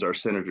summons our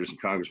senators and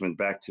congressmen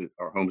back to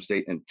our home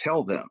state and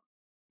tell them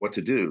what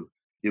to do,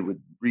 it would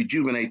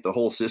rejuvenate the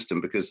whole system,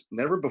 because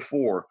never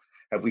before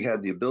have we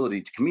had the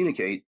ability to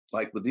communicate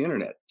like with the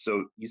internet.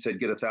 So you said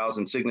get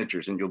 1,000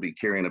 signatures and you'll be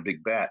carrying a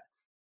big bat.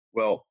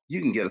 Well,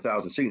 you can get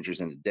 1,000 signatures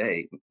in a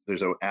day.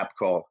 There's an app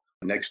called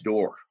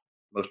Nextdoor.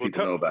 Most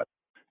people know about it.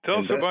 Tell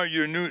us about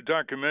your new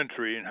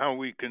documentary and how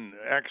we can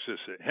access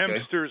it.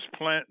 Hempsters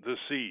Plant the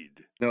Seed.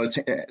 No,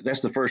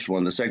 that's the first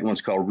one. The second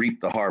one's called Reap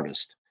the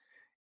Harvest.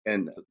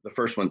 And the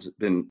first one's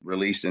been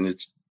released and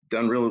it's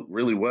done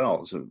really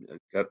well. So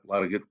it got a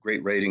lot of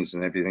great ratings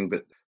and everything.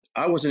 But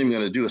I wasn't even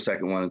going to do a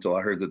second one until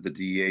I heard that the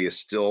DEA is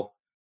still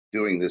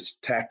doing this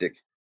tactic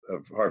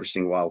of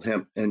harvesting wild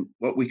hemp. And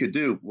what we could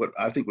do, what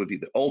I think would be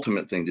the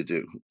ultimate thing to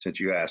do, since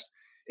you asked,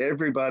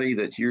 everybody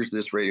that hears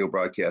this radio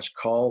broadcast,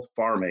 call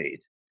Farm Aid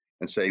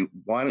and say,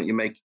 why don't you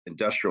make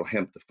industrial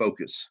hemp the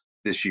focus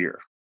this year?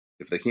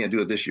 If they can't do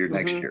it this year,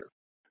 next year.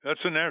 That's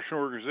a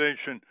national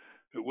organization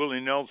that Willie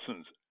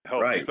Nelson's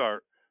helped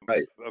start,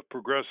 of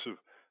progressive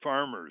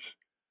farmers.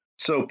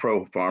 So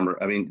pro-farmer.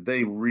 I mean,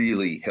 they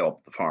really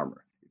help the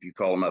farmer. If you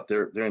call them up,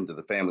 they're into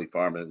the family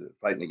farm and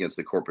fighting against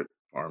the corporate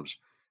farms.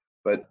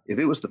 But if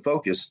it was the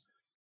focus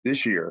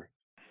this year,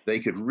 they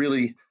could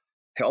really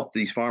help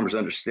these farmers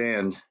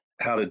understand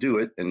how to do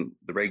it, and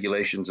the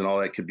regulations and all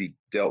that could be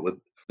dealt with.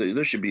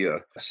 There should be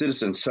a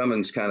citizen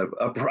summons kind of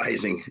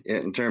uprising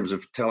in terms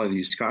of telling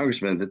these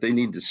congressmen that they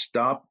need to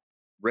stop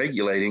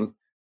regulating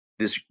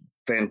this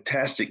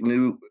fantastic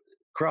new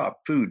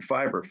crop, food,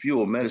 fiber,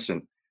 fuel,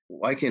 medicine.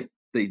 Why can't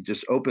they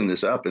just open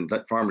this up and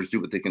let farmers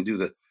do what they can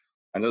do?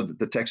 I know that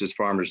the Texas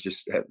farmers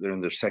they're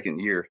in their second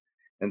year,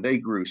 and they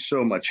grew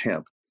so much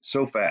hemp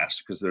so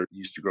fast because they're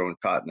used to growing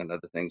cotton and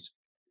other things.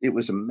 It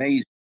was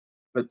amazing,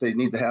 but they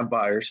need to have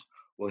buyers.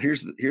 Well,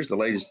 here's the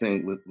latest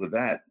thing with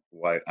that.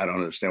 Why I don't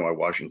understand why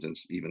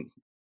Washington's even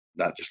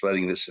not just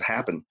letting this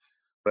happen,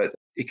 but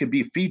it could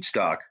be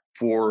feedstock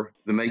for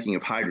the making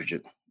of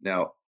hydrogen.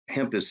 Now,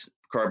 hemp is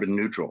carbon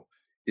neutral.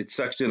 It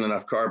sucks in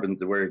enough carbon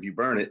to where if you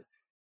burn it,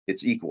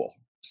 it's equal.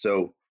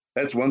 So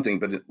that's one thing.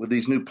 But with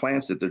these new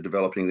plants that they're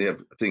developing, they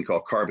have a thing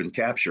called carbon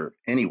capture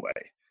anyway.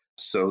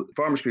 So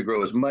farmers could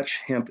grow as much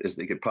hemp as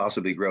they could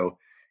possibly grow,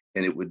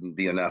 and it wouldn't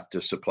be enough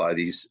to supply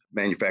these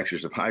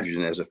manufacturers of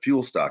hydrogen as a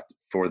fuel stock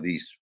for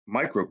these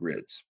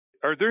microgrids.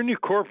 Are there any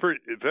corporate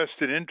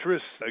vested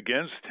interests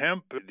against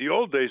hemp? The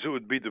old days, it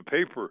would be the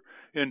paper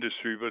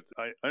industry, but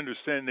I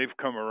understand they've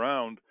come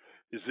around.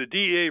 Is the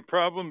DEA a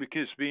problem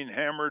because it's being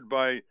hammered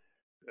by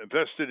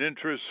vested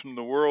interests from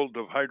the world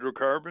of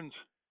hydrocarbons?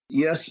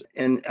 Yes,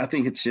 and I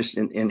think it's just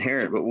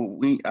inherent. But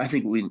what I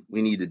think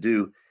we need to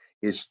do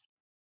is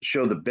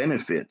show the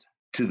benefit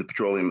to the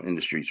petroleum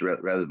industries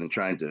rather than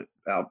trying to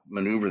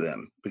outmaneuver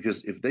them.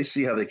 Because if they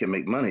see how they can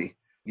make money,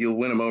 you'll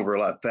win them over a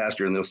lot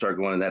faster, and they'll start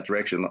going in that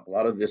direction. A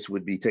lot of this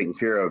would be taken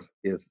care of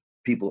if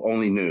people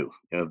only knew.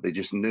 They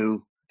just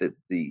knew that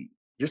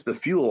just the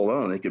fuel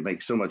alone, they could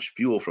make so much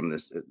fuel from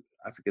this.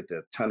 I forget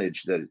the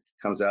tonnage that it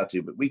comes out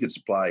to, but we could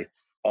supply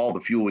all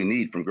the fuel we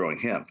need from growing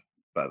hemp,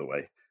 by the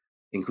way,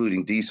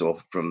 including diesel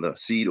from the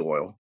seed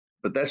oil.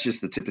 But that's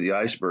just the tip of the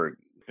iceberg.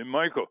 And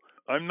Michael,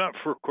 I'm not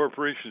for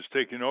corporations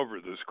taking over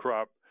this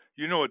crop.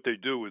 You know what they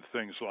do with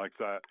things like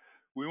that.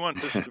 We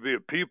want this to be a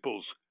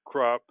people's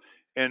crop.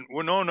 And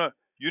Winona,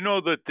 you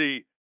know that the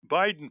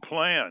Biden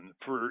plan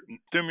for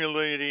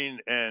stimulating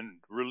and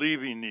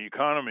relieving the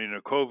economy in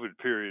a COVID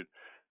period,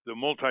 the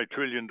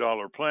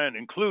multi-trillion-dollar plan,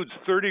 includes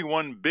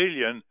 $31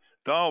 billion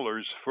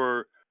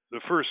for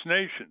the First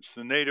Nations,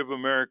 the Native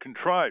American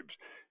tribes.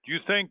 Do you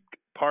think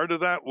part of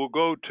that will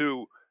go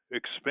to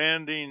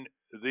expanding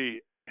the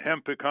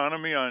hemp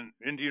economy on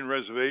Indian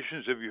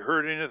reservations? Have you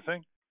heard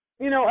anything?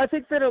 I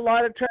think that a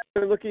lot of tribes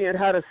are looking at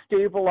how to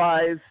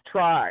stabilize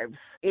tribes.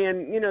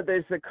 And,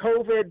 there's the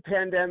COVID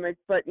pandemic,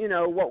 but,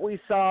 what we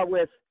saw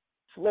with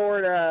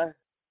Florida,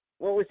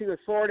 what we see with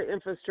Florida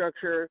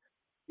infrastructure,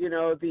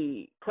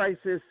 the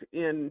crisis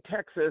in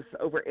Texas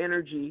over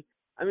energy.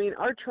 I mean,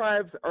 our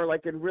tribes are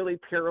like in really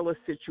perilous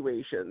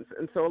situations.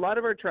 And so a lot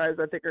of our tribes,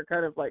 I think, are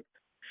kind of like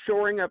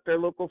shoring up their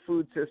local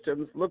food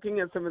systems,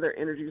 looking at some of their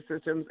energy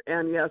systems.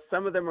 And yes,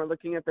 some of them are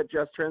looking at the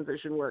just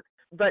transition work.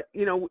 But,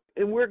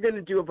 and we're going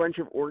to do a bunch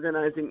of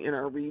organizing in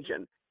our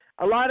region.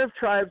 A lot of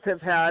tribes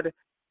have had,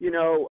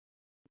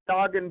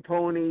 dog and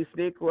pony,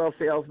 snake oil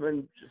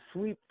salesmen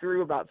sweep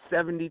through about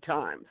 70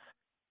 times,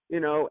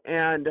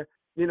 and,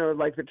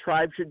 like the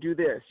tribe should do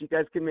this. You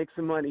guys can make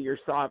some money. You're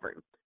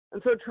sovereign.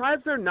 And so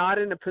tribes are not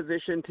in a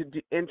position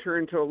to enter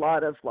into a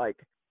lot of like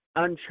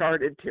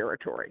uncharted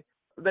territory.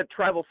 The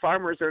tribal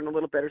farmers are in a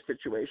little better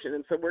situation.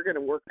 And so we're going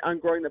to work on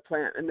growing the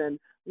plant. And then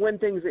when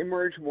things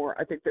emerge more,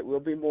 I think that we'll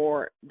be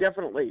more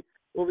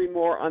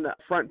on the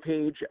front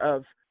page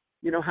of,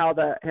 how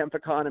the hemp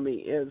economy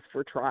is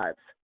for tribes.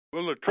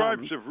 Well, the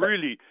tribes have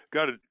really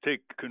got to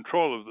take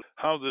control of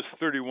how this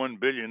 $31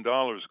 billion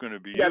is going to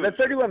be used. Yeah, the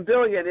 $31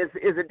 billion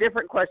is a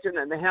different question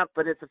than the hemp,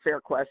 but it's a fair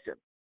question.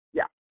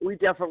 Yeah, we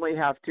definitely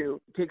have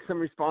to take some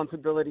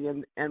responsibility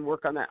and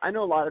work on that. I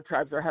know a lot of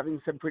tribes are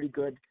having some pretty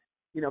good,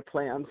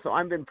 plans. So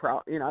I've been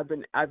proud.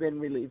 I've been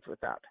relieved with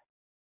that.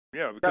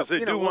 Yeah, because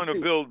they do want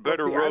to build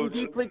better roads.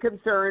 I'm deeply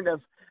concerned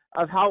of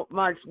how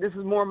much this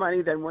is more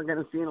money than we're going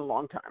to see in a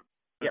long time.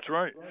 That's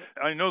right.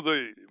 I know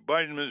the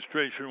Biden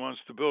administration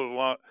wants to build a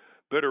lot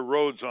better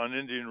roads on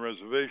Indian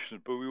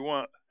reservations, but we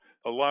want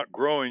a lot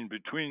growing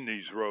between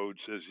these roads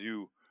as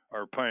you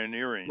are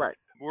pioneering. Right.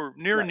 We're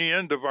nearing the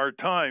end of our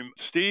time.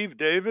 Steve,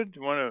 David,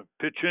 you want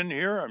to pitch in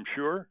here, I'm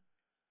sure?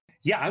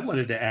 Yeah, I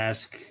wanted to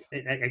ask,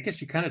 I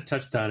guess you kind of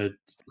touched on it.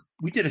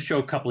 We did a show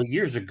a couple of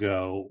years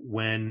ago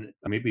when,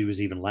 maybe it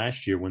was even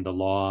last year, when the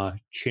law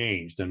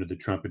changed under the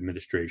Trump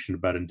administration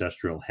about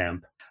industrial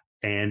hemp.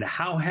 And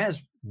how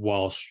has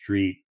Wall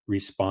Street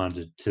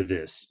responded to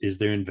this? Is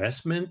there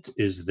investment?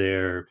 Is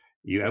there,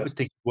 I would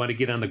think you want to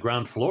get on the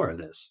ground floor of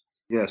this.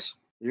 Yes,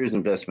 there is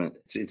investment.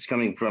 It's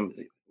coming from,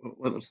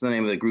 what's the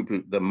name of the group?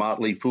 The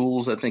Motley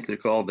Fools, I think they're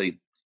called. They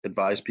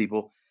advise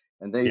people.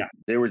 And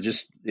they were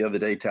just the other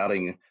day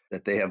touting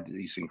that they have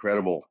these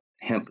incredible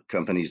hemp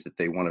companies that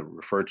they want to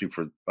refer to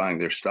for buying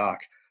their stock.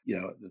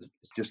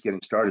 It's just getting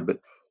started. But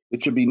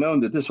it should be known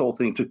that this whole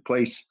thing took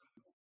place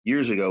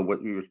years ago,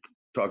 what we were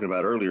talking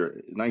about earlier,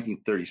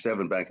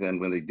 1937, back then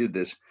when they did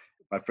this.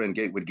 My friend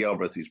Gatewood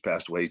Galbraith, who's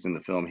passed away, he's in the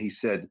film, he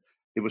said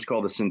it was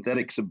called a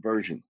synthetic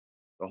subversion.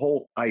 The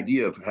whole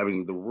idea of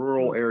having the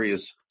rural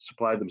areas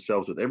supply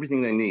themselves with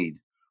everything they need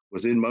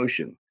was in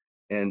motion.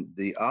 And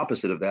the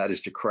opposite of that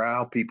is to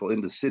corral people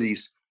into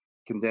cities,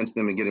 condense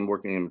them and get them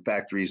working in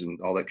factories and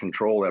all that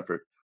control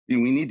effort. We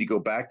need to go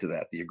back to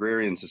that. The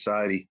agrarian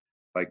society,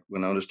 like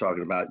Winona's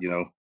talking about,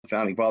 the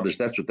founding fathers,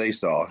 that's what they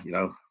saw,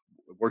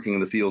 working in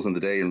the fields in the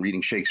day and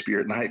reading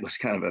Shakespeare at night was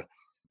kind of a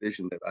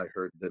vision that I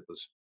heard that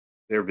was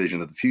their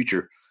vision of the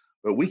future.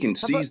 But we can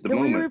seize the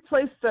moment.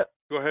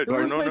 Go ahead, can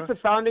we replace the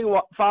founding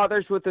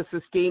fathers with the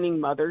sustaining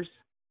mothers?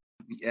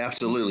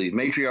 Absolutely.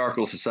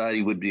 Matriarchal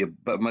society would be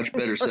a much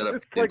better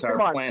setup for the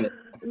entire planet.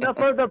 Enough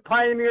of the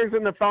pioneers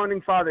and the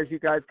founding fathers, you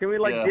guys. Can we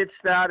ditch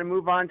that and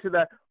move on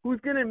to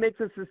who's going to make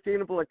the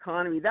sustainable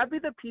economy? That'd be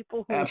the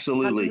people who have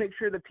to make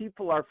sure the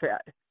people are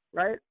fed,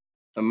 right?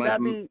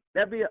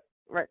 That'd be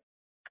right.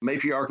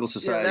 Matriarchal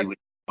society would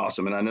be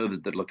awesome, and I know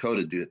that the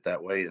Lakota do it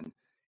that way,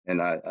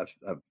 and I've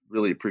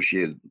really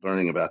appreciated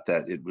learning about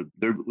that.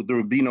 There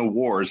would be no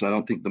wars. I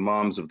don't think the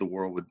moms of the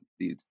world would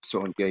be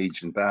so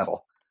engaged in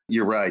battle.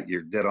 You're right.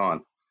 You're dead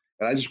on,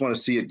 and I just want to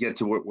see it get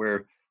to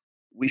where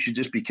we should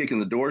just be kicking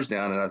the doors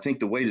down. And I think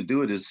the way to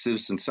do it is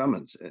citizen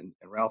summons, and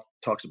Ralph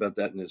talks about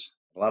that in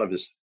a lot of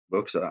his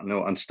books. I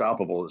know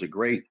Unstoppable is a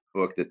great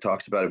book that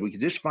talks about it. We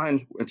could just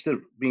find, instead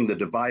of being the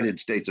divided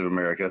states of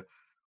America,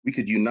 we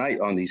could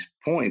unite on these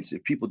points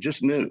if people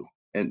just knew.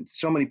 And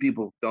so many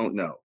people don't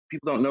know.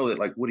 People don't know that,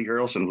 like Woody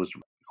Harrelson was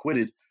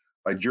acquitted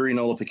by jury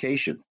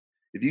nullification.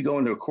 If you go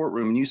into a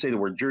courtroom and you say the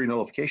word jury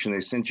nullification,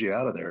 they send you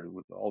out of there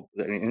with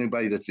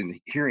anybody that's in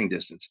hearing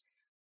distance.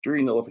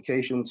 Jury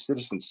nullification,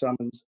 citizen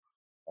summons,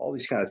 all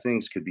these kind of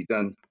things could be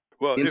done.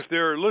 Well, if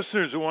there are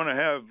listeners who want to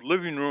have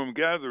living room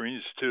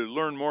gatherings to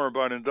learn more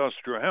about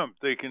industrial hemp,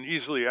 they can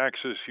easily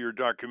access your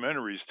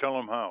documentaries. Tell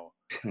them how.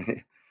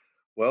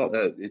 Well,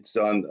 it's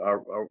on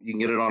you can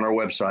get it on our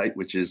website,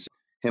 which is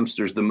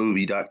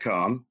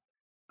hempstersthemovie.com.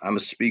 I'm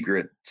a speaker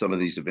at some of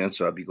these events,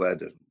 so I'd be glad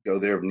to go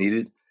there if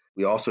needed.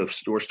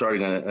 We're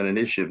starting an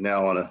initiative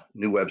now on a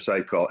new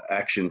website called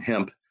Action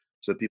Hemp,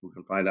 so people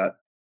can find out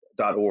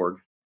 .org.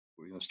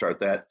 We're going to start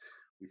that.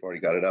 We've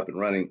already got it up and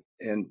running,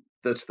 and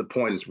that's the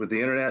point. Is with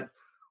the internet,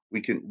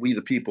 we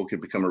the people can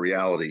become a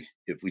reality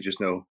if we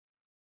just know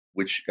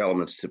which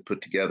elements to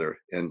put together.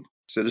 And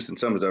citizen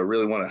summons, I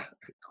really want a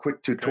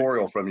quick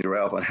tutorial from you,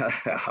 Ralph, on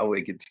how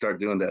we can start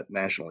doing that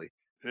nationally.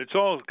 It's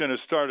all going to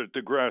start at the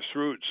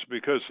grassroots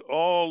because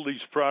all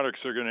these products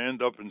are going to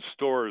end up in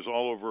stores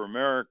all over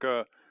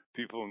America.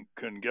 People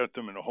can get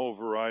them in a whole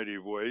variety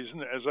of ways.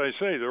 And as I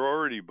say, they're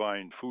already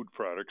buying food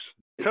products.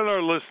 Tell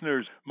our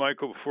listeners,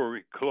 Michael, before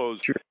we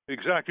close,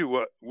 exactly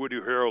what Woody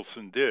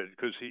Harrelson did,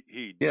 because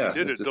he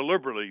did it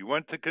deliberately. He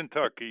went to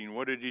Kentucky, and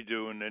what did he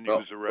do? And then he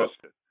was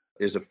arrested.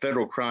 It's a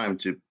federal crime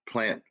to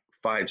plant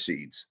 5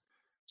 seeds.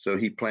 So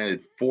he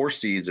planted 4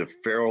 seeds of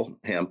feral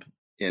hemp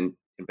in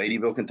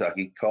Beattyville,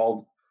 Kentucky,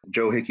 called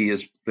Joe Hickey,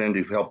 his friend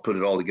who helped put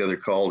it all together,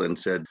 called and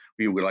said,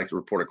 we would like to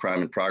report a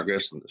crime in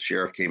progress. And the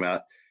sheriff came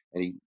out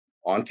and he,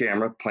 on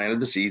camera, planted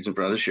the seeds in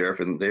front of the sheriff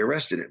and they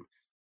arrested him.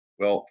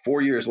 Well,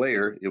 4 years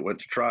later, it went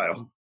to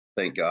trial.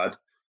 Thank God.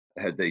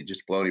 Had they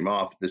just blown him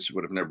off, the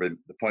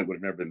point would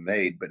have never been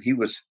made. But he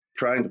was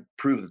trying to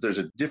prove that there's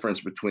a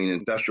difference between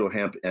industrial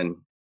hemp and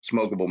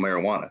smokable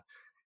marijuana.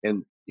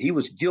 And he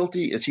was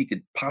guilty as he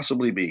could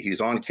possibly be. He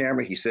was on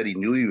camera. He said he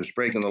knew he was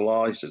breaking the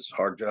law. He says it's a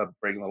hard job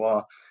breaking the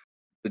law.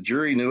 The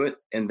jury knew it,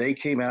 and they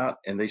came out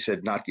and they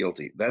said not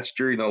guilty. That's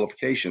jury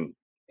nullification.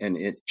 And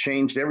it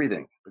changed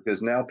everything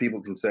because now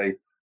people can say,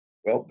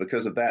 well,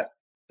 because of that,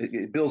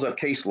 it builds up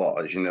case law,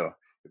 as you know.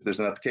 If there's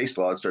enough case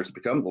law, it starts to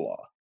become the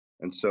law.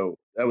 And so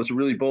that was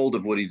really bold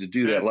of Woody to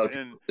do that.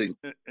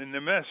 And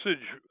the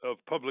message of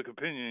public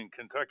opinion in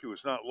Kentucky was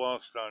not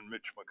lost on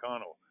Mitch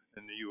McConnell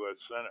in the U.S.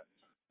 Senate.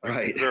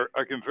 I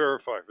can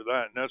verify for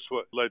that. And that's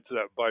what led to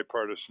that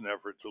bipartisan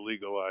effort to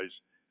legalize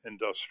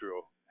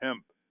industrial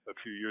hemp a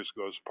few years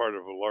ago as part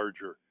of a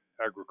larger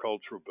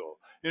agricultural bill.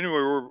 Anyway,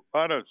 we're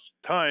out of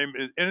time.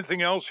 Is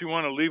anything else you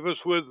want to leave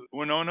us with,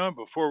 Winona,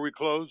 before we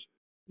close?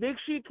 Make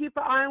sure you keep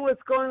an eye on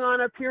what's going on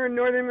up here in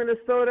northern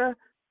Minnesota.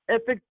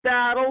 Epic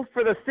battle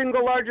for the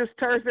single largest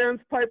tar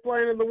sands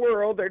pipeline in the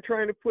world. They're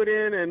trying to put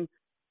in, and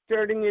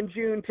starting in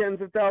June,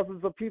 tens of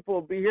thousands of people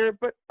will be here.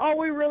 But all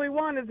we really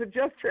want is a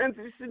just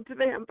transition to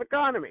the hemp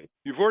economy.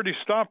 You've already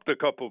stopped a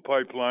couple of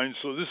pipelines,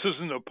 so this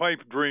isn't a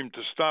pipe dream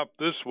to stop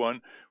this one,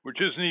 which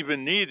isn't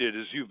even needed,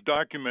 as you've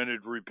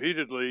documented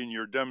repeatedly in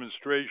your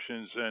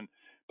demonstrations and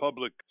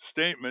public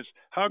statements.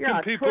 How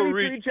can people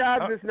reach? 23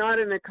 jobs is not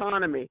an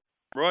economy.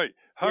 Right.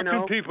 How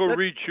can people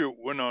reach you,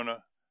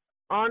 Winona?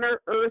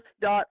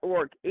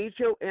 HonorEarth.org.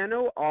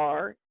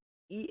 HonorEarth.org.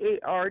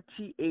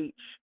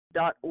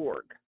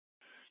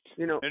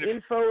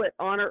 Info at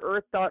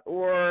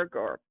HonorEarth.org,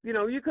 or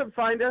you can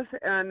find us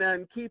and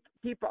then keep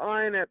an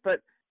eye on it.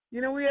 But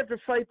we have to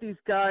fight these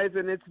guys,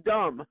 and it's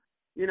dumb.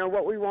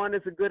 What we want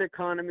is a good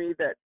economy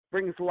that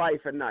brings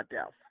life and not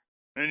death.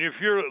 And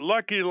if you're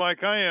lucky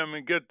like I am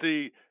and get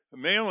the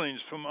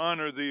mailings from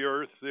Honor the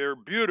Earth, they're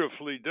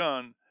beautifully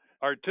done,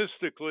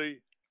 artistically,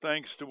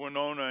 thanks to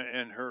Winona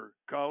and her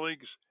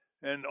colleagues,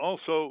 and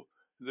also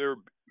they're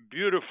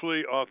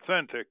beautifully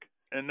authentic,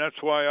 and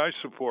that's why I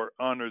support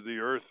Honor the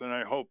Earth, and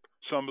I hope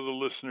some of the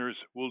listeners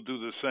will do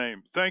the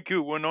same. Thank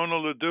you, Winona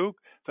LaDuke.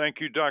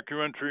 Thank you,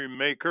 documentary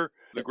maker,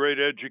 the great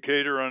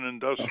educator on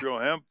industrial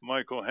hemp,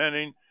 Michael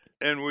Henning,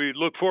 and we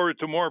look forward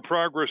to more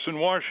progress in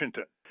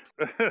Washington.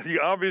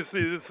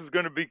 Obviously, this is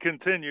going to be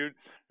continued.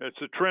 It's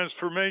a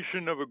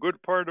transformation of a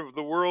good part of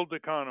the world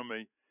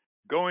economy,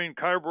 going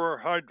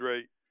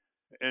carbohydrate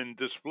and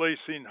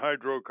displacing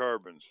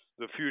hydrocarbons.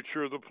 The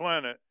future of the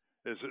planet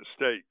is at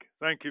stake.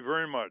 Thank you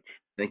very much.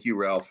 Thank you,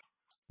 Ralph.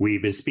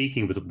 We've been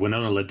speaking with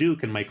Winona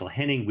LaDuke and Michael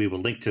Henning. We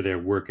will link to their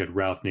work at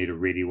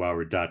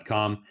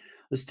ralphnaderradiohour.com.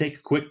 Let's take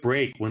a quick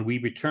break. When we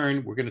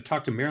return, we're going to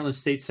talk to Maryland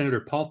State Senator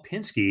Paul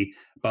Pinsky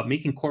about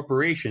making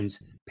corporations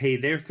pay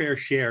their fair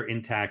share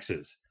in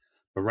taxes.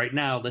 But right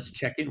now, let's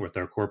check in with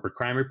our corporate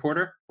crime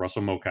reporter,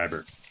 Russell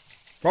Mokhiber.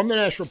 From the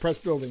National Press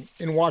Building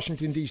in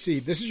Washington, D.C.,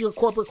 this is your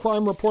Corporate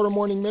Crime Reporter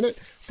Morning Minute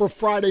for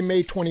Friday,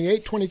 May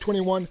 28,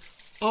 2021.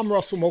 I'm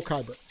Russell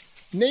Mokhiber.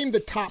 Name the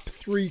top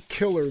 3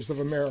 killers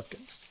of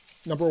Americans.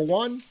 Number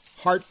 1,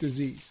 heart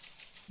disease.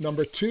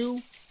 Number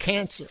 2,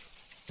 cancer.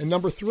 And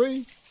number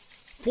 3,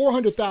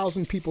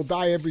 400,000 people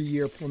die every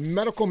year from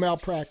medical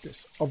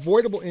malpractice,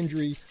 avoidable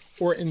injury,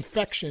 or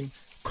infection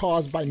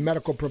caused by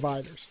medical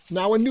providers.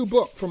 Now, a new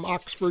book from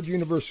Oxford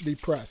University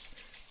Press,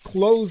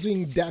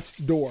 Closing Death's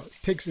Door,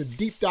 takes a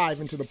deep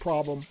dive into the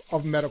problem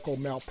of medical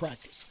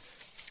malpractice.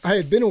 I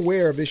had been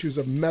aware of issues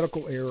of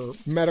medical error,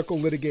 medical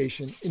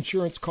litigation,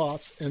 insurance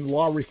costs, and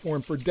law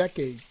reform for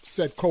decades,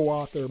 said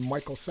co-author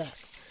Michael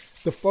Sachs.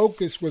 The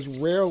focus was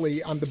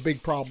rarely on the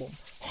big problem,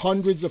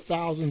 hundreds of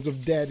thousands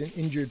of dead and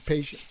injured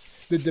patients.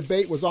 The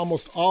debate was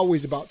almost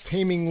always about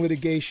taming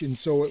litigation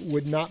so it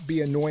would not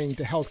be annoying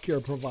to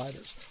healthcare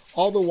providers.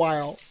 All the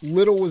while,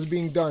 little was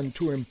being done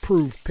to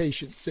improve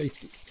patient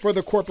safety. For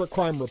the Corporate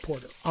Crime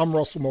Reporter, I'm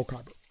Russell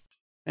Mokhiber.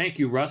 Thank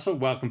you, Russell.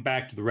 Welcome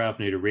back to the Ralph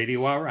Nader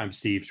Radio Hour. I'm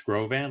Steve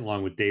Scrovan,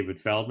 along with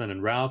David Feldman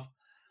and Ralph.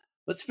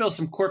 Let's fill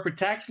some corporate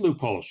tax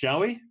loopholes,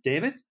 shall we,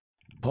 David?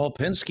 Paul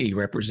Pinsky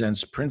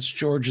represents Prince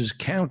George's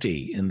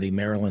County in the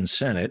Maryland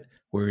Senate,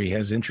 where he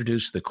has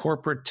introduced the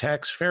Corporate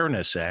Tax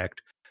Fairness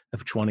Act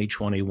of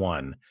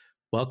 2021.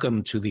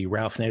 Welcome to the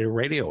Ralph Nader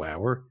Radio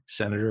Hour,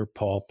 Senator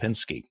Paul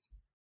Pinsky.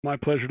 My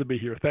pleasure to be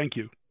here. Thank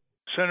you.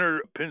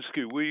 Senator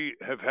Pinsky, we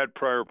have had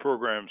prior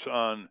programs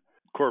on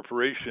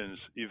corporations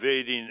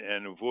evading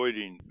and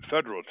avoiding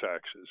federal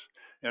taxes.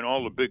 And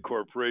all the big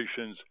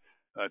corporations,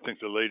 I think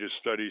the latest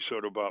study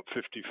showed about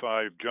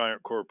 55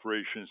 giant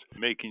corporations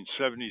making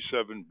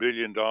 $77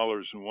 billion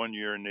in 1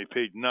 year, and they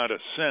paid not a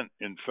cent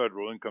in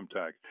federal income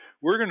tax.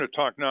 We're going to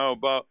talk now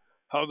about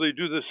how they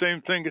do the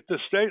same thing at the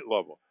state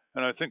level.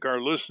 And I think our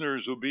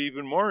listeners will be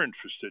even more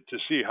interested to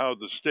see how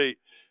the state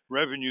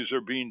revenues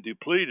are being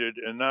depleted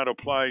and not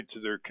applied to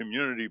their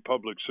community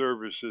public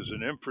services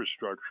and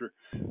infrastructure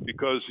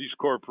because these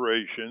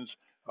corporations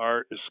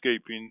are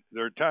escaping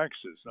their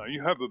taxes. Now,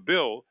 you have a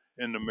bill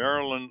in the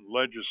Maryland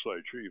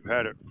legislature. You've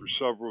had it for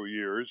several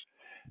years,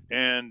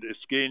 and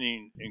it's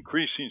gaining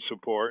increasing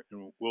support,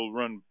 and we'll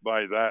run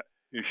by that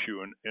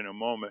issue in a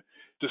moment.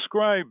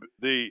 Describe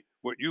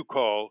what you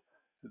call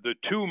the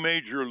two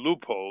major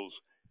loopholes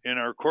in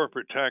our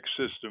corporate tax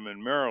system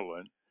in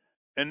Maryland,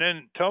 and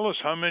then tell us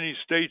how many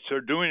states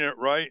are doing it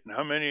right and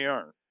how many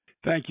aren't.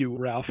 Thank you,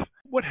 Ralph.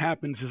 What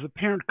happens is a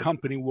parent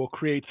company will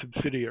create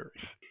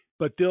subsidiaries,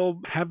 but they'll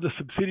have the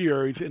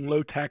subsidiaries in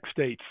low tax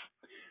states.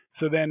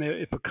 So then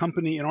if a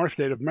company in our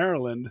state of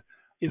Maryland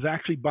is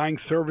actually buying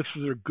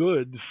services or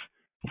goods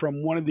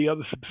from one of the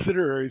other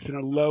subsidiaries in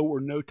a low or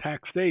no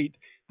tax state,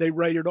 they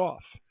write it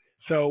off.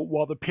 So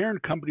while the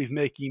parent company is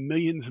making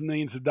millions and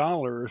millions of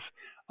dollars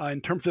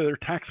in terms of their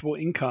taxable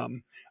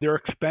income, their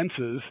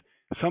expenses,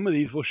 some of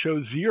these will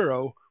show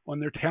zero on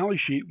their tally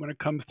sheet when it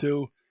comes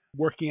to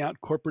working out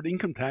corporate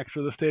income tax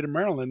for the state of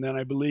Maryland. And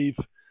I believe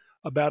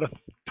about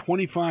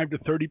 25 to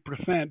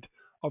 30%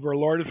 of our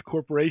largest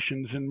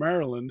corporations in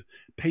Maryland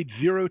paid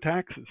zero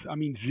taxes. I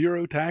mean,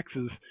 zero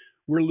taxes.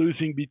 We're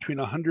losing between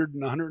 $100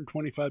 and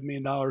 $125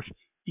 million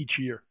each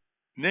year.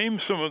 Name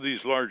some of these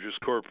largest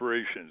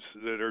corporations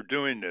that are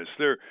doing this.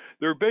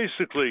 They're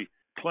basically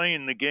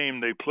playing the game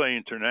they play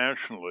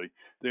internationally.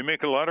 They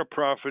make a lot of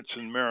profits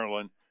in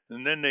Maryland,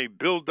 and then they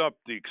build up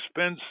the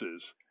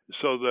expenses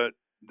so that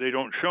they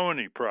don't show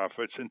any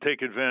profits and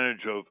take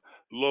advantage of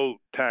low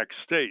tax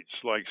states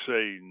like,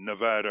 say,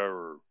 Nevada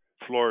or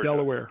Florida.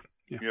 Delaware.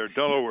 Yeah,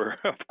 Delaware,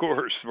 of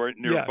course, right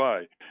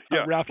nearby.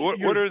 Yeah. Ralph,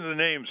 what are the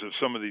names of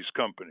some of these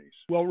companies?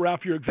 Well,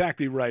 Ralph, you're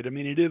exactly right. I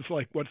mean, it is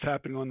like what's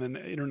happening on an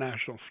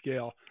international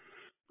scale.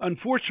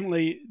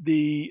 Unfortunately,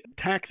 the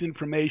tax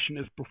information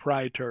is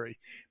proprietary,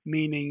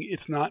 meaning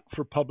it's not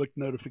for public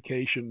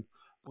notification.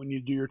 When you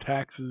do your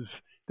taxes,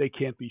 they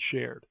can't be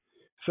shared.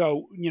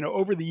 So,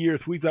 over the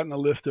years, we've gotten a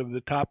list of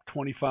the top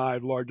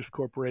 25 largest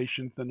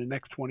corporations, then the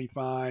next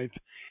 25,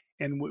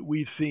 and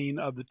we've seen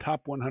of the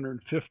top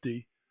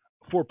 150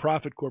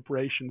 for-profit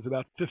corporations,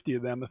 about 50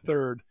 of them, a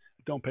third,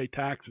 don't pay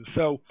taxes.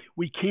 So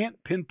we can't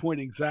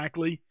pinpoint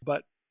exactly,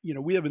 but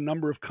we have a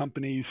number of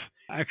companies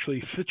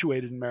actually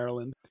situated in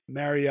Maryland.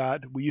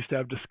 Marriott, we used to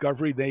have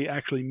Discovery. They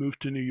actually moved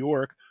to New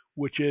York,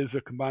 which is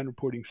a combined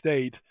reporting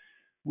state.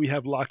 We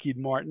have Lockheed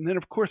Martin. Then,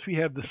 of course, we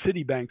have the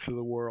Citibanks of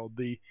the world,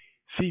 the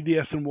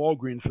CVS and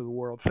Walgreens of the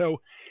world.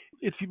 So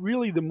it's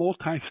really the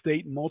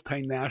multi-state,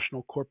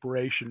 multinational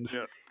corporations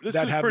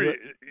that have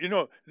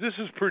this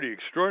is pretty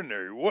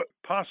extraordinary. What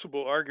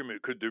possible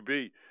argument could there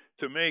be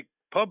to make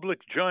public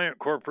giant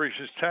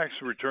corporations' tax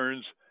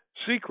returns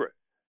secret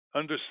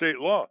under state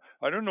law?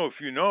 I don't know if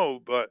you know,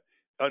 but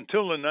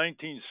until the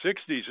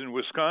 1960s in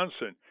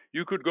Wisconsin,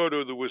 you could go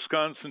to the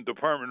Wisconsin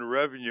Department of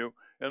Revenue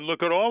and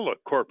look at all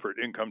the corporate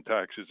income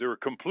taxes. They were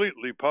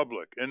completely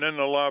public. And then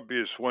the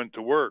lobbyists went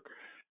to work.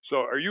 So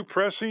are you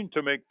pressing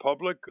to make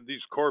public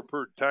these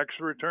corporate tax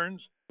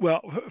returns? Well,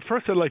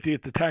 first I'd like to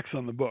get the tax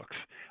on the books.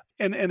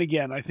 And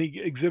again, I think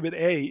Exhibit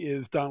A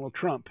is Donald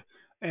Trump.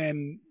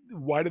 And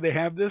why do they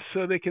have this?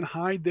 So they can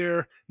hide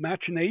their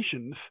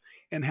machinations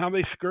and how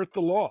they skirt the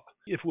law.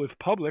 If it was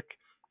public,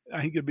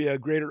 I think it'd be a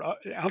greater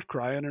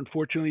outcry. And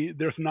unfortunately,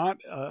 there's not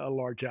a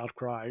large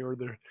outcry, or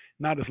they're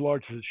not as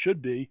large as it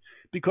should be,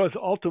 because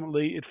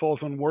ultimately it falls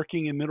on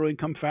working and middle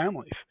income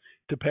families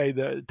to pay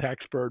the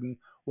tax burden,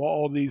 while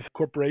all these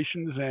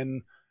corporations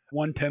and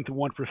 1/10 of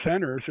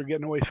 1%ers are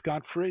getting away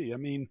scot-free. I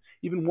mean,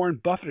 even Warren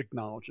Buffett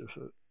acknowledges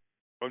it.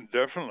 Oh,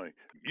 definitely.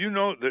 You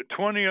know that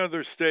 20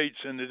 other states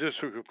in the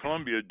District of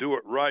Columbia do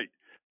it right.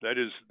 That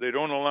is, they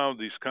don't allow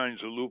these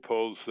kinds of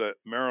loopholes that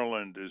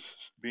Maryland is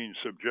being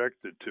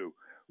subjected to.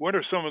 What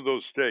are some of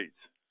those states?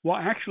 Well,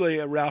 actually,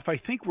 Ralph, I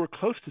think we're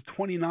close to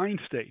 29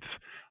 states.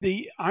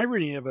 The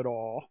irony of it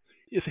all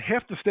is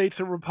half the states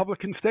are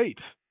Republican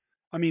states.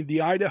 I mean, the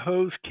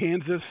Idahos,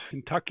 Kansas,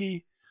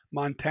 Kentucky,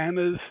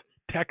 Montanas,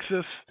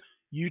 Texas,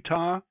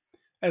 Utah,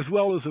 as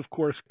well as, of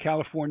course,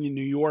 California,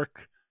 New York,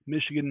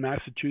 Michigan,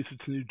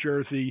 Massachusetts, New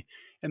Jersey,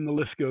 and the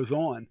list goes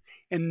on.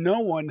 And no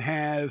one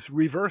has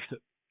reversed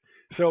it.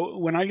 So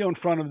when I go in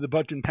front of the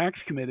Budget and Tax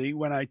Committee,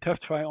 when I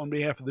testify on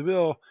behalf of the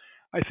bill,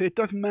 I say it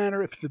doesn't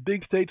matter if it's a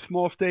big state,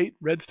 small state,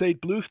 red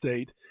state, blue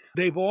state.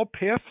 They've all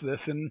passed this.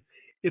 And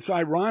it's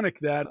ironic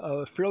that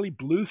a fairly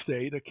blue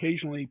state,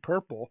 occasionally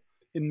purple,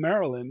 in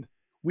Maryland,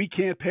 we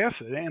can't pass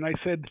it. And I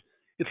said,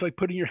 it's like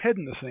putting your head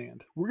in the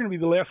sand. We're going to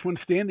be the last one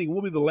standing.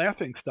 We'll be the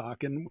laughing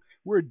stock. And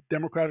we're a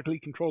democratically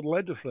controlled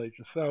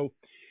legislature. So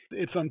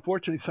It's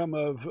unfortunately some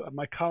of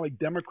my colleague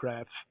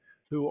Democrats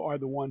who are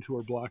the ones who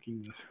are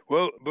blocking this.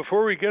 Well,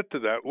 before we get to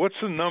that, what's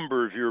the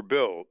number of your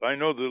bill? I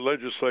know the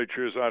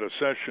legislature is out of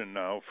session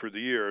now for the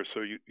year,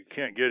 so you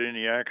can't get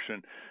any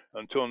action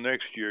until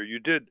next year. You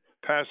did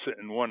pass it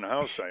in one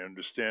house, I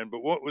understand,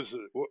 but what was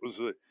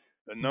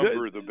the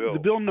number of the bill? The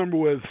bill number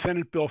was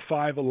Senate Bill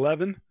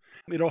 511.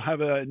 It'll have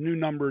a new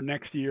number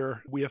next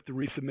year. We have to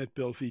resubmit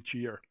bills each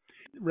year.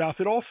 Ralph,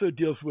 it also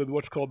deals with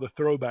what's called the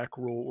throwback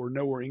rule or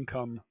nowhere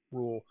income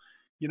rule.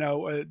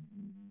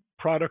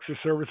 Products or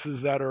services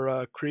that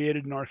are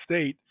created in our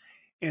state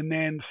and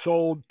then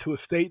sold to a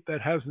state that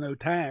has no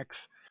tax,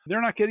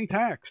 they're not getting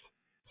taxed.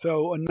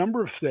 So a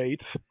number of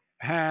states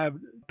have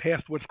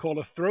passed what's called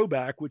a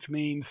throwback, which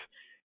means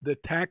the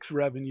tax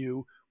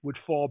revenue would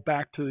fall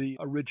back to the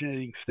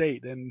originating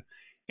state, and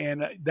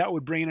that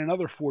would bring in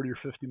another $40 or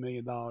 $50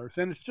 million.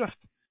 And it's just,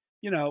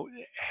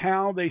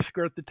 how they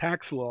skirt the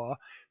tax law.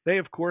 They,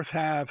 of course,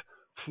 have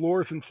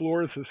floors and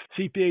floors of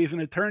CPAs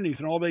and attorneys,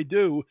 and all they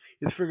do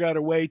is figure out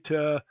a way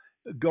to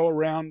go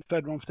around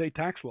federal and state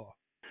tax law.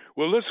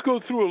 Well, let's go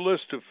through a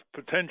list of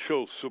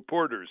potential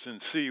supporters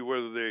and see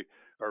whether they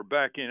are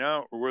backing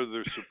out or whether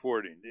they're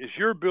supporting. Is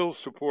your bill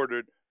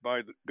supported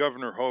by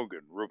Governor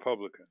Hogan,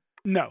 Republican?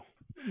 No,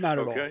 not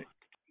at all. Okay.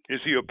 Is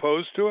he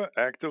opposed to it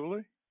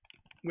actively?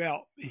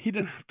 Well, he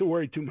didn't have to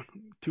worry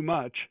too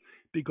much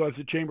because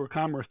the Chamber of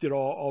Commerce did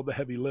all the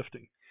heavy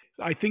lifting.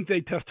 I think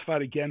they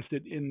testified against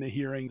it in the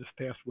hearing this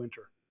past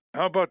winter.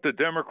 How about the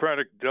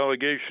Democratic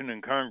delegation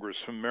in Congress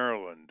from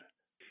Maryland?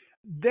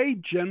 They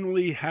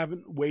generally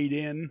haven't weighed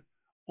in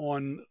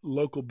on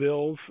local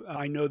bills.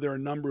 I know there are a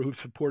number who've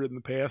supported in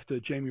the past.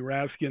 Jamie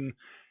Raskin,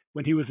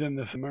 when he was in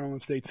the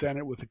Maryland State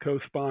Senate, was a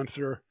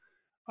co-sponsor.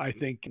 I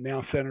think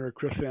now Senator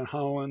Chris Van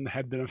Hollen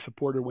had been a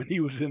supporter when he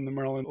was in the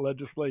Maryland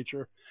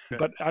legislature. Okay.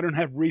 But I don't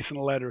have recent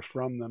letters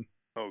from them.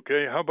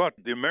 Okay. How about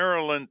the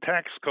Maryland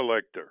tax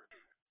collector?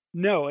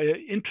 No.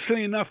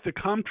 Interestingly enough, the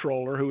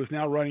comptroller, who is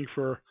now running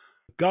for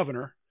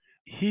governor,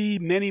 he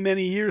many,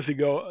 many years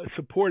ago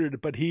supported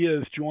it, but he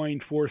has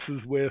joined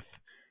forces with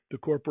the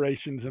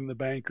corporations and the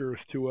bankers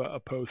to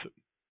oppose it.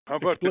 How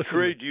about the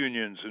trade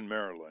unions in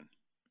Maryland?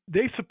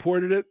 They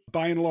supported it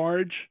by and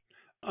large.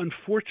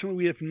 Unfortunately,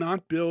 we have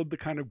not built the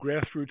kind of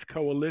grassroots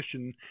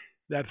coalition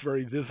that's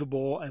very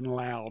visible and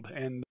loud.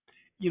 And,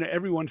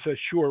 everyone says,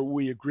 sure,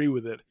 we agree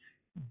with it,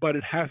 but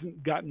it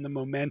hasn't gotten the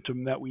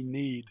momentum that we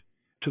need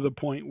to the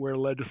point where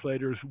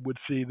legislators would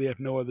see they have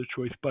no other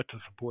choice but to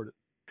support it.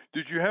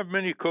 Did you have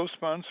many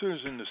co-sponsors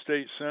in the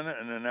state Senate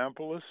in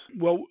Annapolis?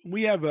 Well,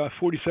 we have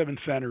 47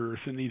 senators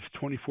and needs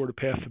 24 to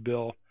pass the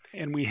bill,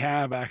 and we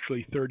have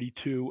actually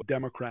 32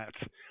 Democrats.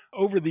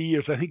 Over the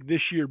years, I think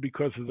this year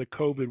because of the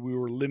COVID, we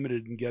were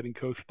limited in getting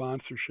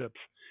co-sponsorships.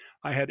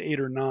 I had 8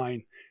 or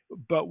 9,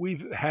 but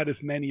we've had as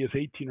many as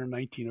 18 or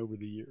 19 over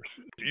the years.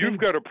 You've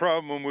got a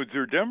problem with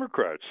your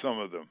Democrats, some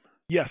of them.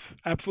 Yes,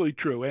 absolutely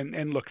true.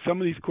 And look,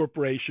 some of these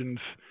corporations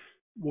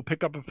will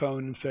pick up a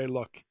phone and say,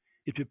 look,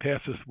 if you pass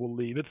this, we'll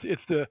leave.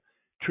 It's the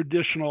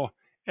traditional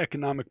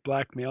economic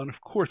blackmail, and of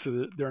course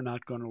they're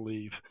not going to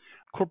leave.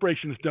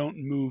 Corporations don't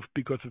move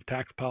because of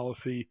tax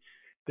policy.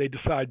 They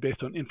decide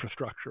based on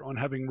infrastructure, on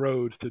having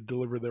roads to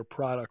deliver their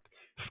product,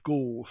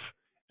 schools,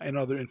 and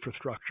other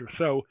infrastructure.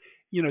 So,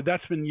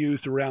 that's been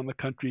used around the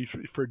country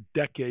for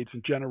decades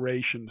and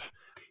generations.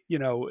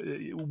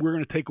 We're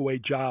going to take away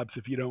jobs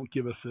if you don't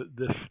give us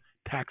this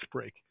tax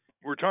break.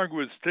 We're talking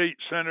with State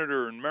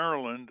Senator in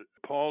Maryland,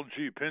 Paul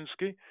G.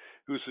 Pinsky,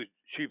 who's the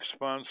chief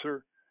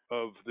sponsor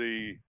of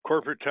the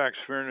Corporate Tax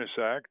Fairness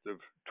Act of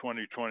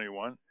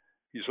 2021.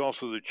 He's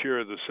also the chair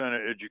of the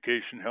Senate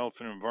Education, Health,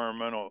 and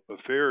Environmental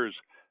Affairs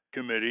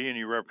Committee, and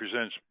he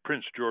represents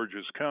Prince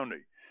George's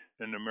County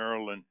in the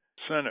Maryland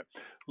Senate.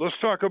 Let's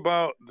talk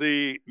about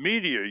the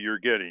media you're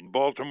getting.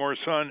 Baltimore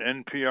Sun,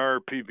 NPR,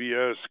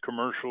 PBS,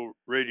 commercial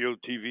radio,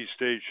 TV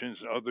stations,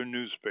 other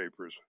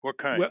newspapers. What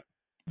kind?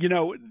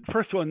 Well,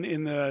 first one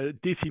in the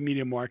D.C.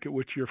 media market,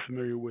 which you're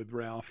familiar with,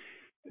 Ralph.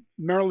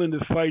 Maryland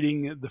is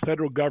fighting the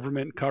federal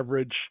government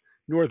coverage,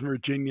 Northern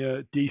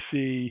Virginia,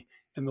 D.C.,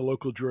 and the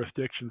local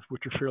jurisdictions,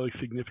 which are fairly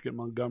significant,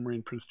 Montgomery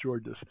and Prince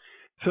George's.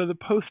 So the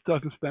Post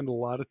doesn't spend a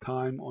lot of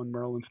time on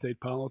Maryland state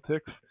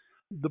politics.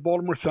 The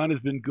Baltimore Sun has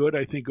been good,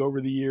 I think,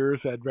 over the years.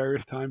 At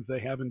various times, they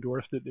have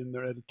endorsed it in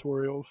their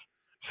editorials.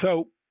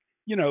 So,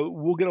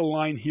 we'll get a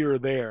line here or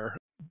there.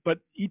 But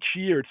each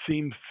year, it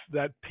seems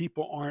that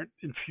people aren't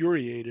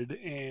infuriated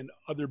and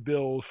other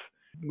bills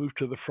move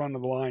to the front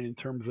of the line in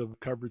terms of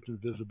coverage and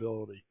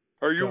visibility.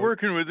 Are you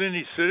working with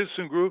any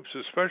citizen groups,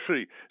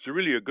 especially, it's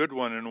really a good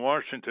one in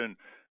Washington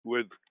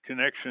with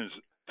connections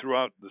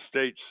throughout the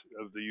states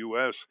of the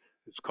U.S.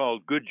 It's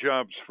called Good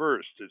Jobs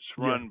First. It's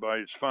run by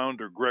its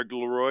founder, Greg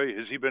Leroy.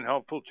 Has he been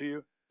helpful to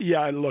you?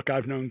 Yeah, look,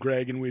 I've known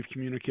Greg, and we've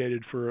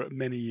communicated for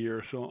many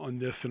years on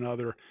this and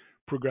other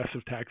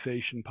progressive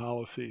taxation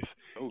policies.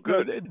 Oh,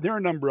 good. There are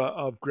a number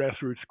of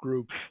grassroots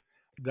groups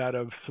that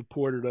have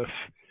supported us.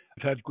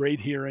 We've had great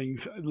hearings.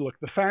 Look,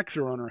 the facts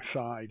are on our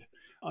side.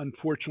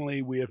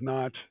 Unfortunately, we have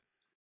not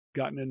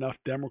gotten enough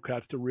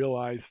Democrats to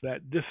realize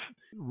that this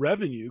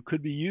revenue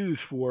could be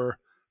used for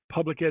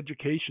public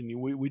education.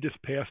 We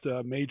just passed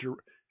a major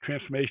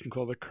transformation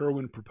called the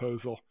Kerwin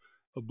Proposal,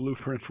 a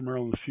blueprint for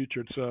Maryland's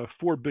future. It's a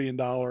 $4 billion,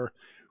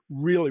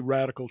 really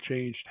radical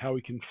change to how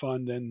we can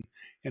fund and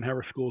have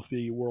our schools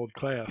be world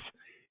class.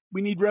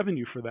 We need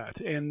revenue for that.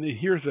 And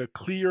here's a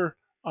clear,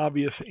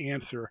 obvious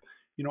answer.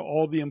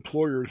 All the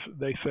employers,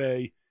 they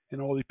say,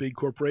 and all these big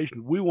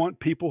corporations, we want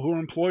people who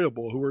are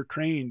employable, who are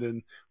trained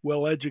and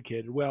well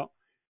educated. Well,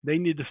 they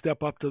need to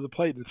step up to the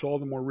plate. It's all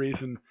the more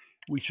reason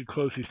we should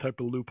close these type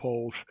of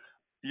loopholes.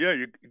 Yeah,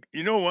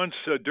 once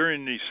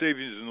during the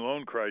savings and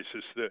loan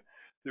crisis,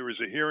 there was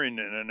a hearing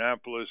in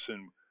Annapolis,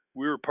 and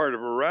we were part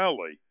of a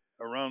rally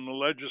around the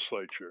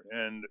legislature.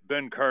 And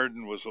Ben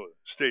Cardin was a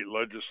state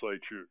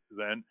legislature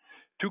then.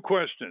 Two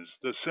questions.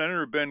 Does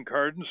Senator Ben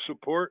Cardin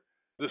support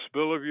this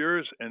bill of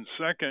yours? And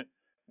second,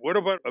 what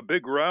about a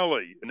big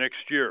rally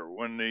next year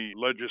when the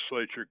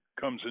legislature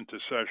comes into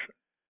session?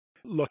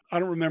 Look, I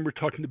don't remember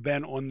talking to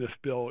Ben on this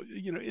bill.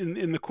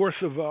 In the course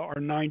of our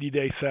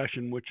 90-day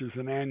session, which is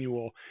an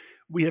annual,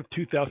 we have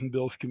 2,000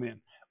 bills come in.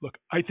 Look,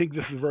 I think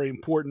this is very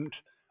important.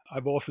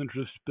 I've also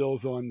introduced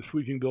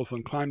sweeping bills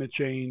on climate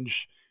change.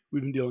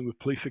 We've been dealing with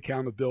police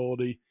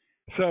accountability.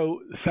 So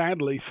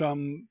sadly,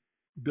 some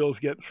bills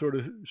get sort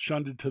of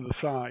shunted to the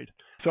side.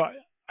 So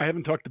I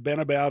haven't talked to Ben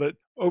about it.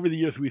 Over the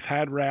years, we've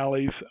had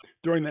rallies.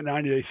 During that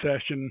 90-day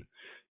session,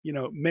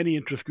 many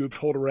interest groups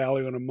hold a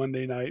rally on a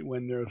Monday night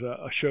when there's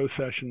a show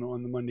session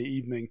on the Monday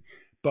evening.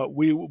 But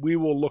we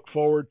will look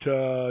forward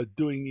to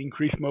doing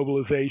increased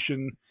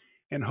mobilization,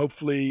 and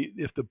hopefully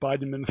if the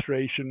Biden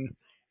administration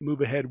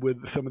move ahead with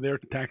some of their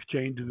tax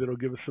changes, it'll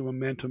give us some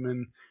momentum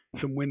and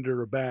some wind at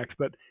our backs.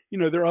 But,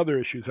 there are other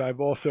issues. I've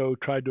also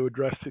tried to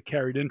address the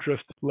carried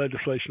interest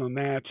legislation on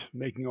that,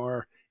 making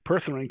our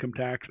personal income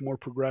tax more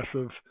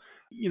progressive.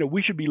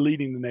 We should be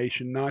leading the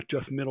nation, not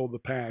just middle of the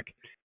pack.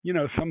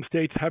 Some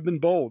states have been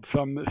bold.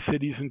 Some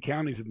cities and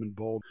counties have been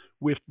bold.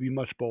 We have to be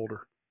much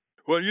bolder.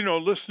 Well,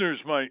 listeners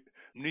might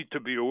need to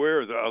be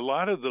aware that a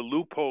lot of the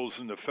loopholes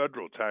in the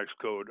federal tax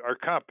code are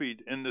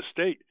copied in the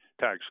state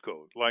tax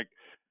code. Like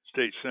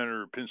State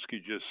Senator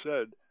Pinsky just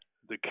said,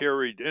 the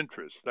carried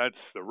interest. That's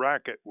the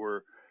racket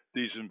where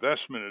these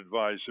investment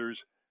advisors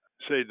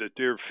say that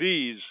their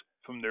fees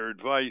from their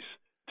advice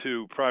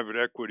to private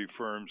equity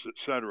firms, et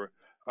cetera,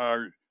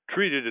 are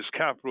treated as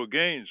capital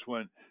gains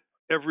when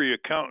every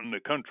accountant in the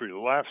country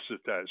laughs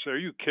at that. So are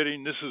you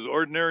kidding? This is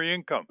ordinary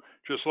income.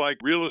 Just like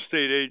real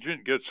estate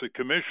agent gets a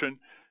commission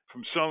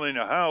from selling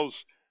a house,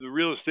 the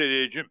real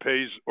estate agent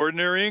pays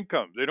ordinary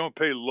income. They don't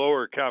pay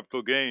lower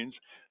capital gains.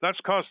 That's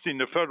costing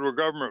the federal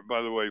government,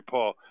 by the way,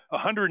 Paul,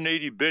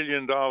 $180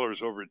 billion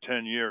over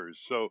 10 years.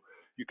 So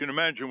you can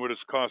imagine what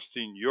it's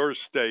costing your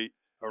state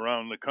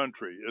around the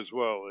country, as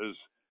well as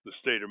the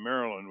state of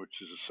Maryland, which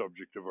is the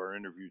subject of our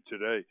interview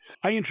today.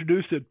 I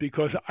introduced it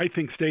because I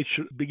think states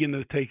should begin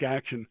to take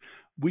action.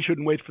 We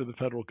shouldn't wait for the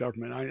federal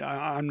government.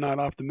 I'm not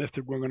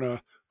optimistic we're going to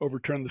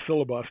overturn the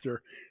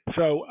filibuster.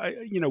 So,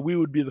 we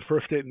would be the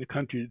first state in the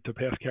country to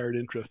pass carried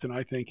interest. And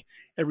I think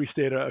every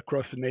state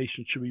across the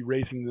nation should be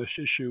raising this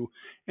issue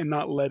and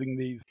not letting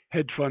these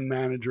hedge fund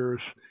managers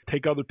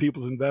take other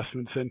people's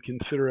investments and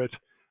consider it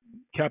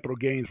capital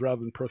gains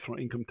rather than personal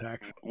income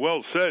tax.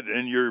 Well said.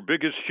 And your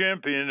biggest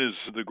champion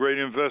is the great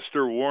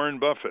investor Warren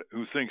Buffett,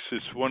 who thinks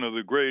it's one of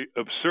the great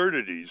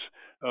absurdities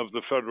of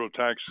the federal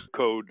tax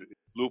code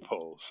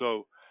loophole.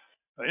 So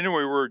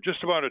anyway, we're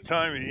just about at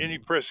time. Any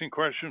pressing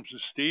questions to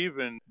Steve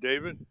and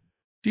David?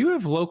 Do you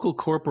have local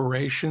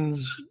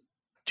corporations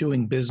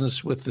doing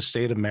business with the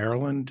state of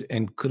Maryland?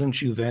 And couldn't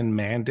you then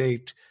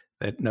mandate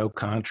that no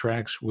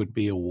contracts would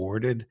be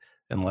awarded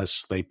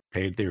unless they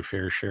paid their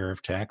fair share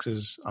of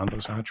taxes on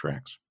those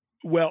contracts?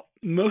 Well,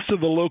 most of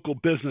the local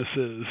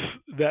businesses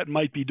that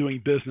might be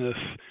doing business,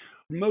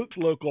 most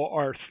local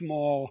are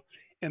small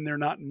and they're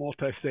not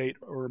multi-state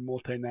or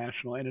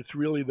multinational. And it's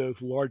really those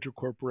larger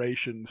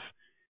corporations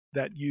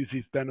that use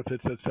these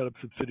benefits that set up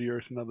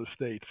subsidiaries in other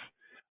states.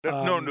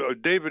 No,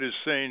 David is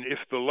saying if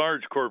the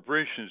large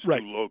corporations do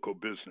local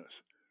business.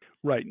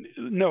 Right.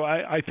 No,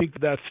 I think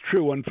that's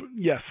true. And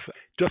yes,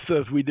 just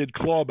as we did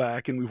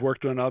clawback, and we've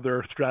worked on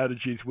other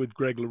strategies with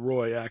Greg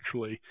Leroy,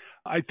 actually,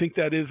 I think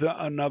that is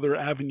another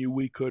avenue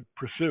we could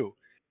pursue.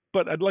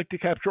 But I'd like to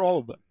capture all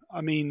of them.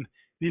 I mean,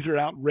 these are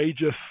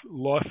outrageous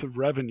loss of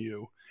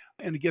revenue,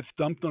 and it gets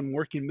dumped on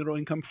working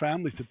middle-income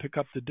families to pick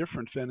up the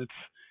difference. And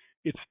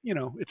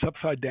it's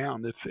upside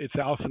down. It's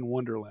Alice in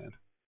Wonderland.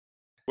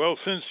 Well,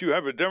 since you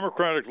have a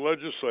Democratic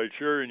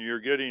legislature and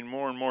you're getting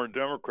more and more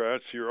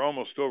Democrats, you're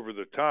almost over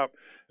the top.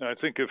 And I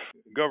think if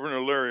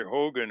Governor Larry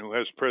Hogan, who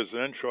has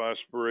presidential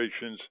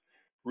aspirations,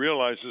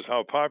 realizes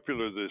how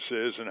popular this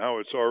is and how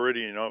it's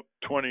already in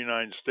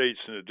 29 states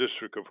in the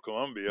District of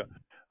Columbia,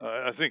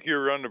 I think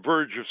you're on the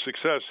verge of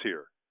success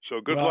here. So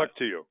good luck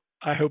to you.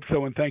 I hope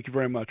so, and thank you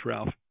very much,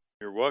 Ralph.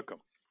 You're welcome.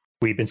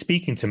 We've been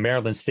speaking to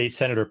Maryland State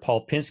Senator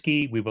Paul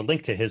Pinsky. We will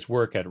link to his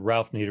work at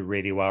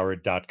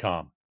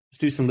ralphnaderradiohour.com. Let's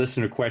do some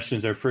listener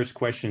questions. Our first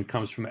question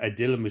comes from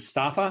Adil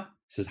Mustafa.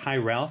 It says, "Hi,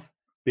 Ralph.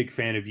 Big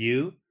fan of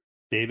you,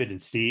 David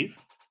and Steve.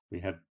 We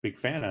have a big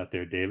fan out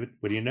there, David.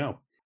 What do you know?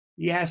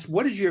 He asked,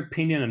 what is your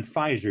opinion on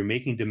Pfizer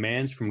making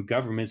demands from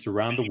governments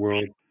around the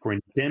world for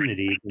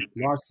indemnity against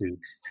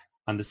lawsuits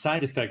on the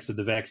side effects of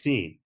the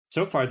vaccine?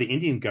 So far, the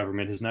Indian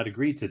government has not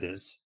agreed to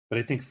this, but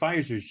I think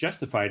Pfizer is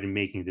justified in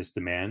making this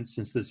demand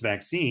since this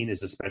vaccine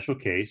is a special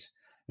case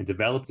and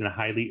developed in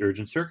highly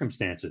urgent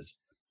circumstances.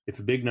 If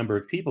a big number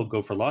of people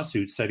go for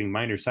lawsuits citing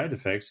minor side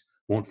effects,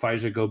 won't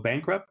Pfizer go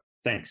bankrupt?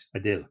 Thanks,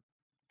 Adil.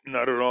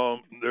 Not at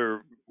all.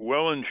 They're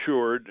well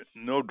insured.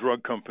 No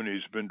drug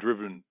company's been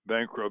driven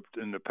bankrupt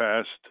in the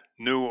past,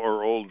 new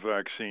or old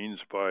vaccines,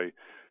 by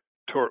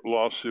tort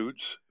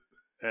lawsuits.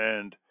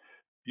 And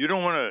you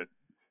don't want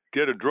to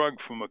get a drug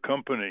from a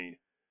company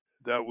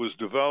that was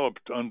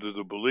developed under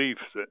the belief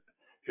that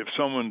if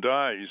someone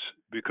dies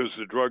because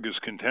the drug is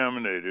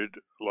contaminated,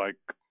 like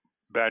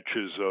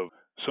batches of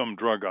some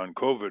drug on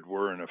COVID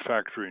were in a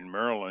factory in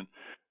Maryland,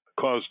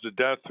 caused a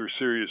death or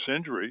serious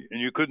injury, and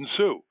you couldn't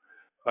sue.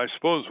 I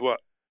suppose what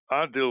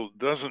Adil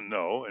doesn't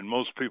know, and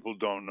most people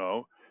don't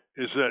know,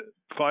 is that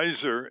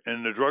Pfizer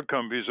and the drug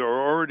companies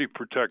are already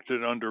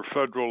protected under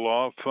federal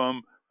law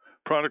from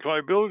product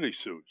liability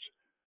suits.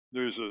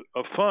 There's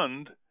a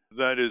fund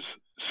that is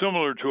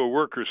similar to a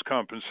workers'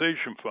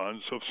 compensation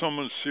fund, so if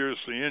someone's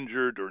seriously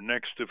injured or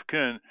next of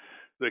kin,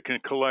 they can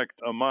collect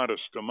a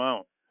modest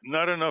amount.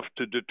 Not enough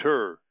to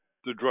deter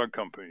the drug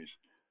companies.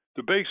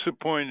 The basic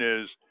point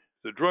is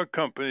the drug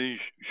companies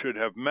should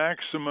have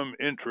maximum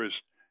interest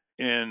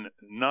in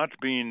not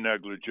being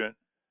negligent,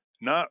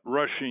 not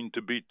rushing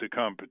to beat the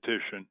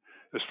competition,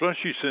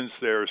 especially since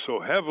they are so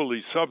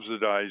heavily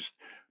subsidized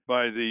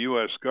by the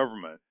U.S.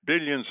 government.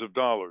 Billions of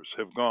dollars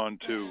have gone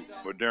to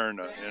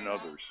Moderna and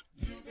others.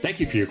 Thank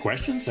you for your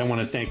questions. I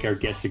want to thank our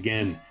guests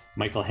again,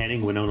 Michael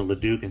Henning, Winona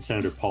LaDuke, and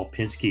Senator Paul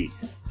Pinsky.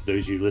 For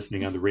those of you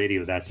listening on the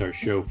radio, that's our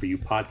show. For you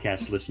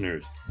podcast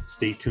listeners,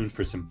 stay tuned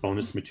for some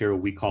bonus material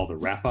we call the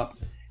Wrap-Up.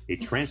 A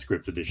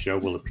transcript of the show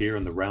will appear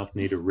on the Ralph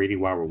Nader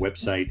Radio Hour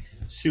website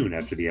soon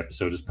after the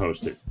episode is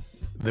posted.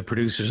 The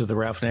producers of the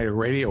Ralph Nader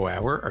Radio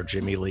Hour are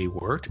Jimmy Lee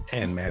Wirt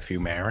and Matthew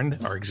Marin.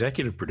 Our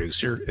executive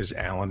producer is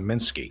Alan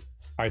Minsky.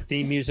 Our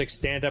theme music,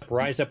 Stand Up,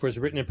 Rise Up, was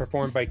written and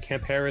performed by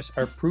Kemp Harris.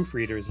 Our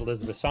proofreader is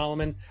Elizabeth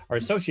Solomon. Our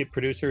associate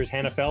producer is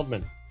Hannah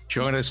Feldman.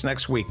 Join us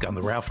next week on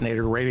the Ralph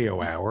Nader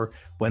Radio Hour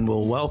when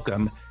we'll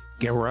welcome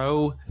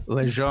Guéraud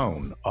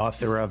Lejeune,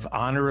 author of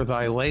Honor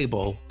Thy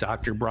Label,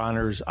 Dr.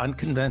 Bronner's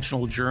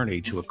Unconventional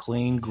Journey to a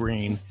Clean,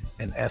 Green,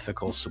 and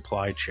Ethical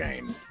Supply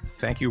Chain.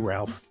 Thank you,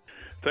 Ralph.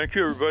 Thank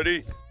you,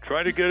 everybody.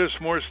 Try to get us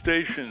more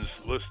stations,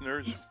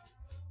 listeners.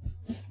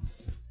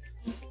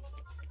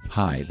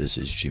 Hi, this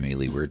is Jimmy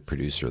Leeward,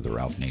 producer of the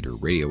Ralph Nader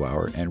Radio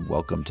Hour, and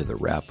welcome to the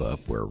Wrap-Up,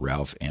 where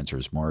Ralph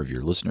answers more of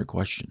your listener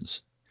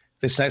questions.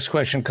 This next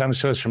question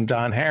comes to us from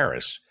Don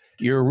Harris.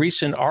 Your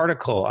recent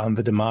article on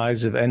the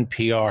demise of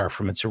NPR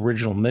from its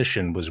original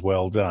mission was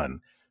well done.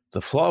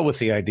 The flaw with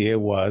the idea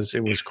was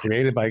it was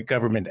created by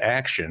government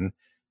action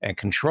and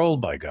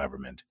controlled by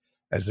government.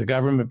 As the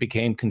government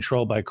became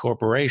controlled by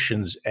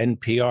corporations,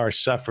 NPR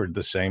suffered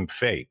the same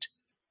fate.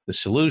 The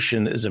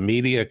solution is a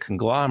media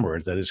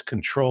conglomerate that is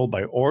controlled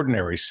by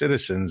ordinary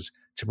citizens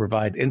to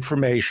provide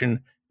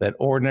information that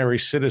ordinary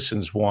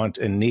citizens want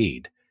and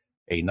need.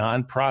 A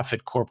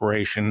nonprofit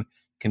corporation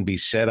can be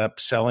set up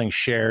selling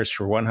shares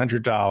for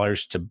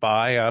 $100 to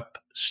buy up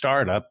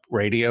startup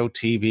radio,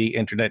 TV,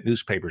 internet,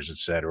 newspapers,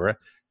 etc.,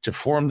 to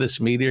form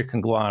this media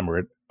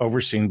conglomerate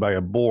overseen by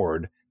a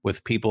board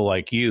with people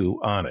like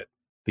you on it.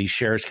 These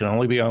shares can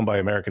only be owned by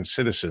American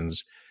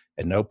citizens,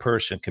 and no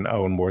person can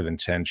own more than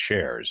 10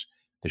 shares.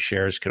 The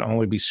shares can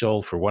only be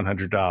sold for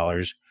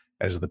 $100,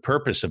 as the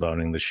purpose of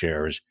owning the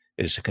shares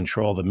is to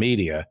control the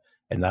media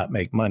and not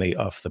make money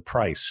off the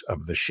price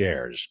of the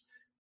shares.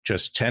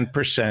 Just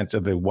 10%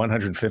 of the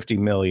 150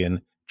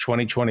 million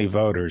 2020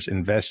 voters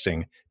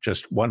investing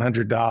just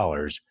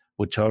 $100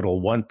 would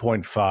total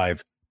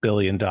 $1.5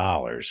 billion.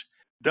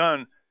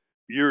 Don,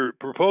 your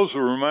proposal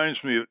reminds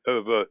me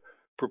of a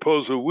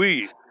proposal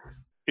we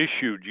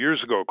issued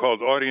years ago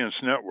called Audience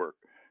Network.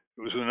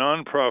 It was a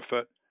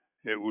nonprofit.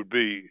 It would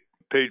be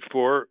paid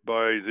for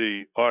by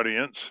the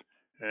audience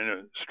in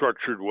a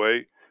structured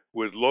way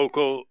with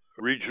local,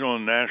 regional,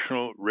 and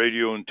national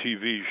radio and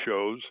TV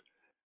shows.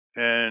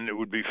 And it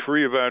would be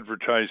free of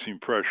advertising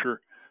pressure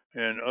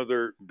and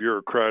other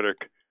bureaucratic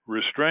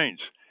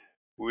restraints.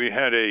 We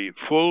had a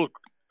full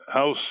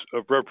House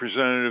of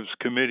Representatives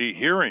committee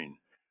hearing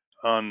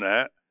on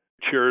that,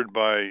 chaired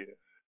by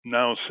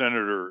now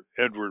Senator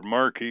Edward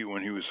Markey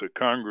when he was a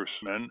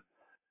congressman.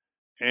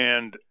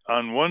 And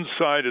on one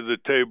side of the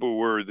table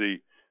were the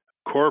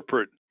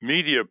corporate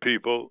media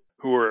people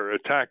who were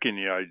attacking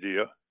the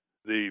idea,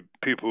 the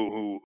people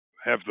who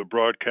have the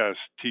broadcast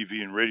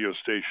TV and radio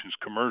stations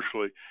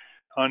commercially.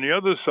 On the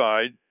other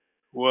side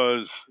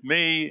was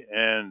me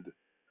and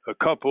a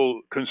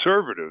couple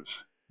conservatives,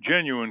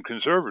 genuine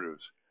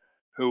conservatives,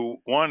 who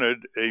wanted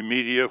a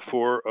media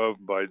for, of,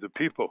 by the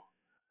people.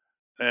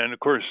 And of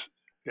course,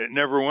 it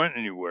never went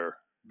anywhere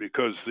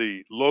because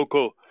the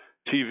local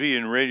TV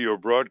and radio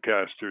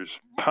broadcasters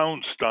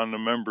pounced on the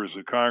members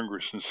of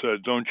Congress and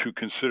said, don't you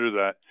consider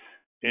that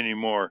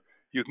anymore.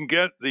 You can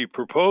get the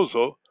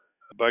proposal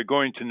by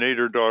going to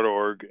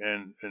nader.org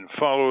and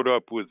follow it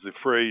up with the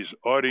phrase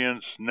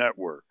audience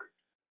network.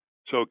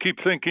 So keep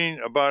thinking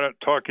about it,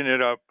 talking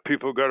it up.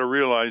 People got to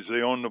realize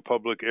they own the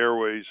public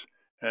airways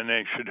and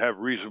they should have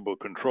reasonable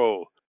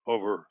control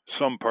over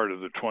some part of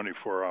the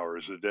 24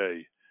 hours a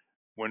day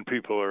when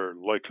people are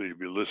likely to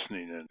be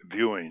listening and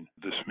viewing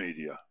this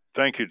media.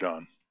 Thank you,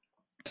 Don.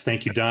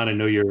 Thank you, Don. I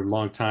know you're a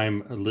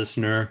longtime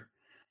listener.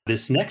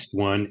 This next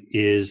one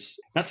is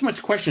not so much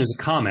a question as a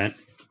comment,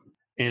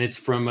 and it's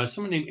from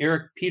someone named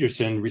Eric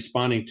Peterson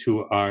responding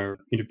to our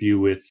interview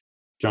with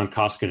John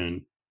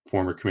Koskinen,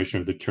 former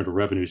commissioner of the Internal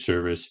Revenue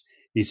Service.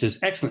 He says,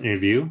 excellent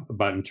interview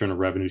about Internal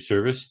Revenue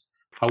Service.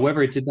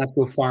 However, it did not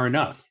go far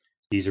enough.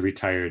 He's a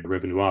retired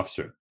revenue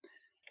officer.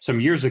 Some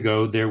years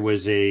ago, there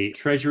was a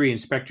Treasury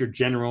Inspector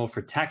General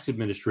for Tax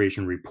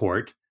Administration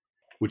report,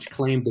 which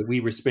claimed that we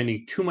were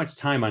spending too much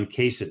time on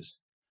cases.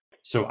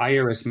 So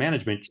IRS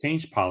management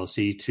changed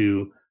policy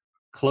to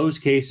close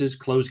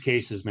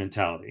cases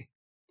mentality.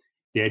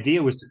 The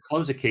idea was to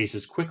close a case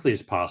as quickly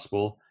as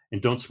possible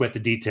and don't sweat the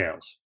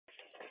details.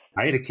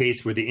 I had a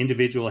case where the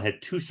individual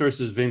had two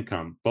sources of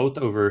income, both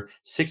over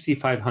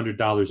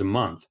 $6,500 a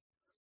month.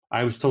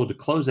 I was told to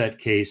close that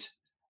case,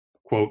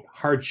 quote,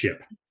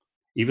 hardship,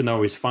 even though I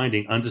was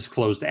finding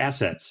undisclosed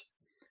assets.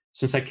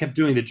 Since I kept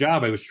doing the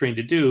job I was trained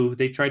to do,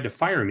 they tried to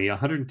fire me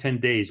 110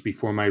 days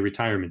before my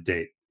retirement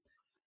date.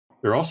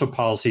 There are also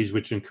policies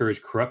which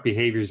encourage corrupt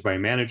behaviors by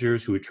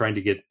managers who are trying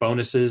to get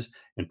bonuses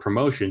and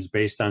promotions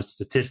based on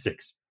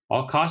statistics.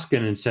 All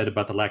Koskinen said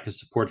about the lack of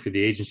support for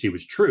the agency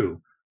was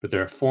true, but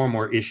there are far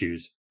more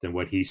issues than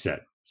what he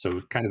said.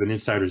 So kind of an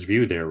insider's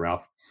view there,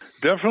 Ralph.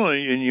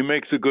 Definitely, and you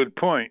make the good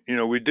point. You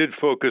know, we did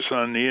focus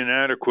on the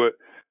inadequate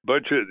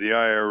budget of the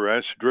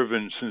IRS,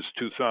 driven since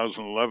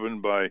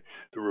 2011 by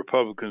the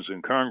Republicans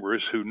in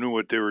Congress who knew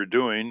what they were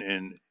doing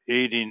in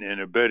aiding and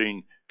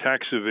abetting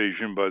tax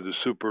evasion by the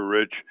super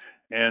rich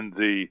and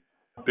the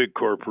big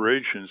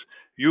corporations.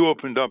 You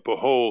opened up a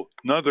whole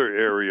another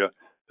area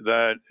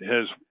that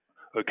has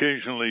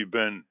occasionally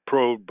been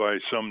probed by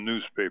some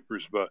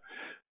newspapers, but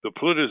the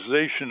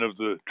politicization of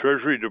the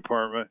Treasury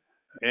Department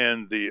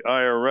and the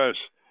IRS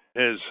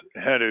has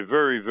had a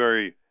very,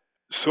 very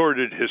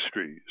sordid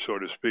history, so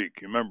to speak.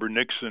 You remember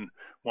Nixon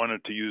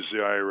wanted to use the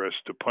IRS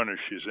to punish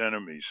his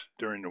enemies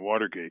during the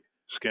Watergate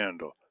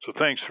scandal. So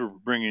thanks for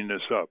bringing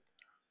this up.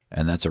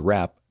 And that's a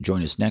wrap.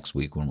 Join us next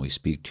week when we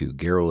speak to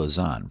Garo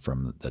Lazan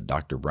from the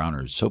Dr.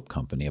 Bronner's Soap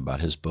Company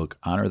about his book,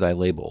 Honor Thy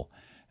Label,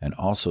 and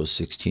also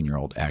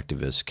 16-year-old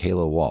activist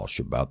Kayla Walsh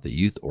about the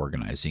youth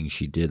organizing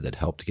she did that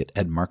helped get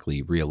Ed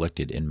Markey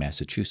reelected in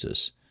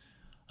Massachusetts.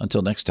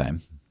 Until next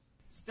time.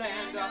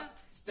 Stand up.